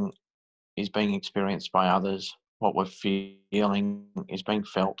experiencing is being experienced by others, what we're feeling is being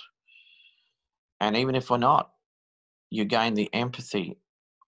felt. And even if we're not, you gain the empathy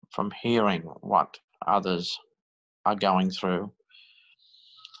from hearing what others are going through.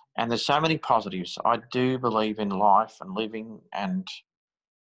 And there's so many positives. I do believe in life and living, and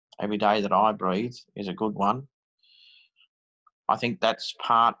every day that I breathe is a good one. I think that's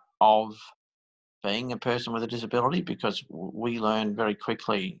part of being a person with a disability, because we learn very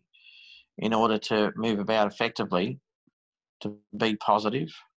quickly, in order to move about effectively, to be positive.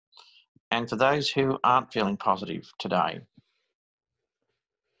 And for those who aren't feeling positive today,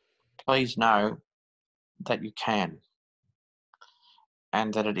 please know that you can,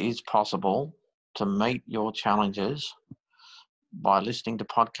 and that it is possible to meet your challenges by listening to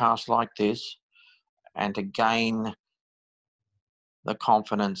podcasts like this, and to gain the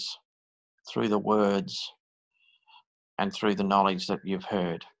confidence through the words and through the knowledge that you've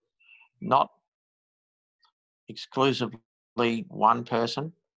heard. Not exclusively one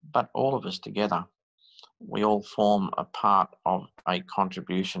person, but all of us together. We all form a part of a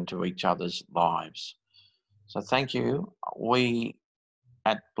contribution to each other's lives. So thank you. We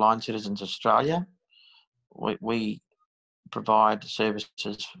at Blind Citizens Australia, we provide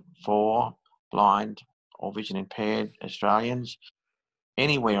services for blind or vision impaired Australians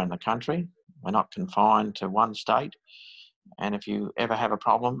anywhere in the country. We're not confined to one state. And if you ever have a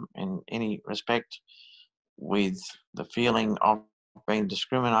problem in any respect with the feeling of being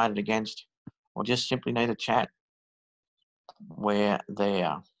discriminated against, or just simply need a chat, we're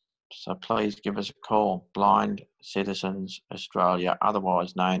there. So please give us a call, Blind Citizens Australia,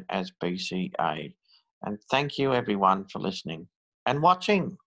 otherwise known as BCA. And thank you everyone for listening and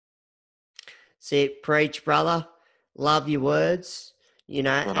watching. See it, preach, brother. Love your words, Good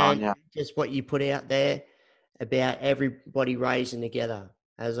on and ya. just what you put out there about everybody raising together.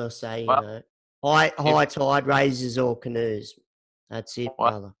 As I say, Well, high tide raises all canoes. That's it,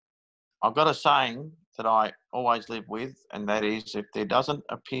 well, brother. I've got a saying that I always live with, and that is, if there doesn't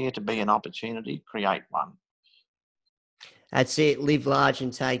appear to be an opportunity, create one. That's it. Live large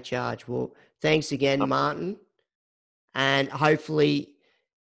and take charge. Well, thanks again, Martin. And hopefully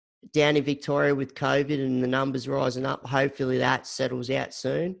down in Victoria with COVID and the numbers rising up, hopefully that settles out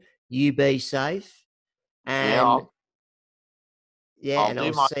soon. You be safe. And I'll and do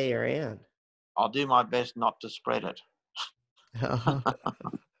I'll my see you around. I'll do my best not to spread it.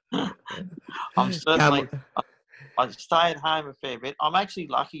 I'm certainly Come. I stay at home a fair bit. I'm actually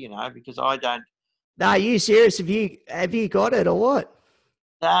lucky, because I don't. No, are you serious? Have you got it or what?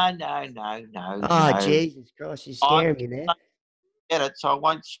 Oh, No. Jesus Christ, you're I scaring me there. get it, so I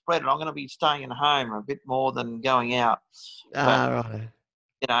won't spread it. I'm going to be staying at home a bit more than going out. But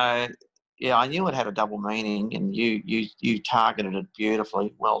Right. Yeah, I knew it had a double meaning, and you targeted it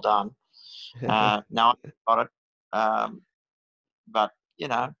beautifully. Well done. No, I got it. But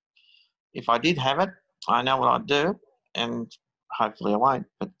if I did have it, I know what I'd do, and hopefully I won't.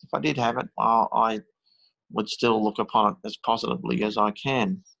 But if I did have it, I would still look upon it as positively as I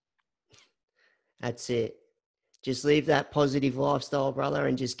can. That's it. Just live that positive lifestyle, brother,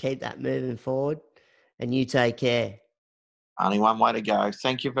 and just keep that moving forward. And you take care. Only one way to go.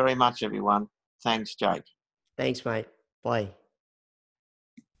 Thank you very much, everyone. Thanks, Jake. Thanks, mate. Bye.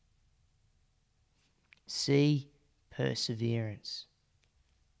 C. Perseverance.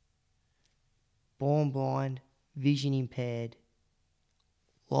 Born blind, vision impaired,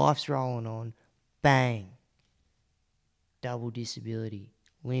 life's rolling on, bang. Double disability,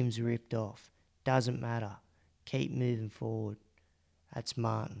 limbs ripped off, doesn't matter. Keep moving forward. That's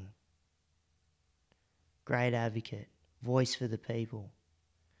Martin. Great advocate, voice for the people,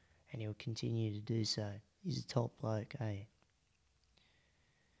 and he'll continue to do so. He's a top bloke, eh?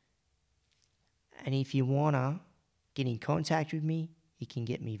 And if you wanna get in contact with me, you can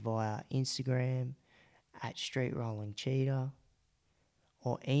get me via Instagram at streetrollingcheetah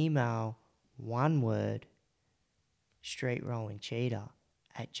or email one word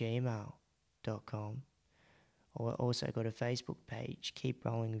streetrollingcheetah@gmail.com. Or also got a Facebook page, Keep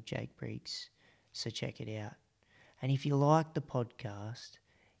Rolling with Jake Briggs, so check it out. And if you like the podcast,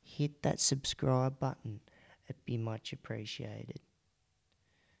 hit that subscribe button. It'd be much appreciated.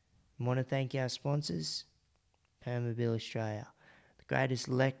 I want to thank our sponsors, Permobil Australia, the greatest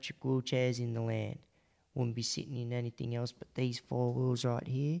electric wheelchairs in the land. Wouldn't be sitting in anything else but these 4 wheels right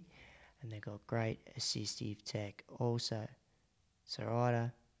here, and they've got great assistive tech also. So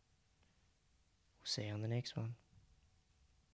righto, we'll see you on the next one.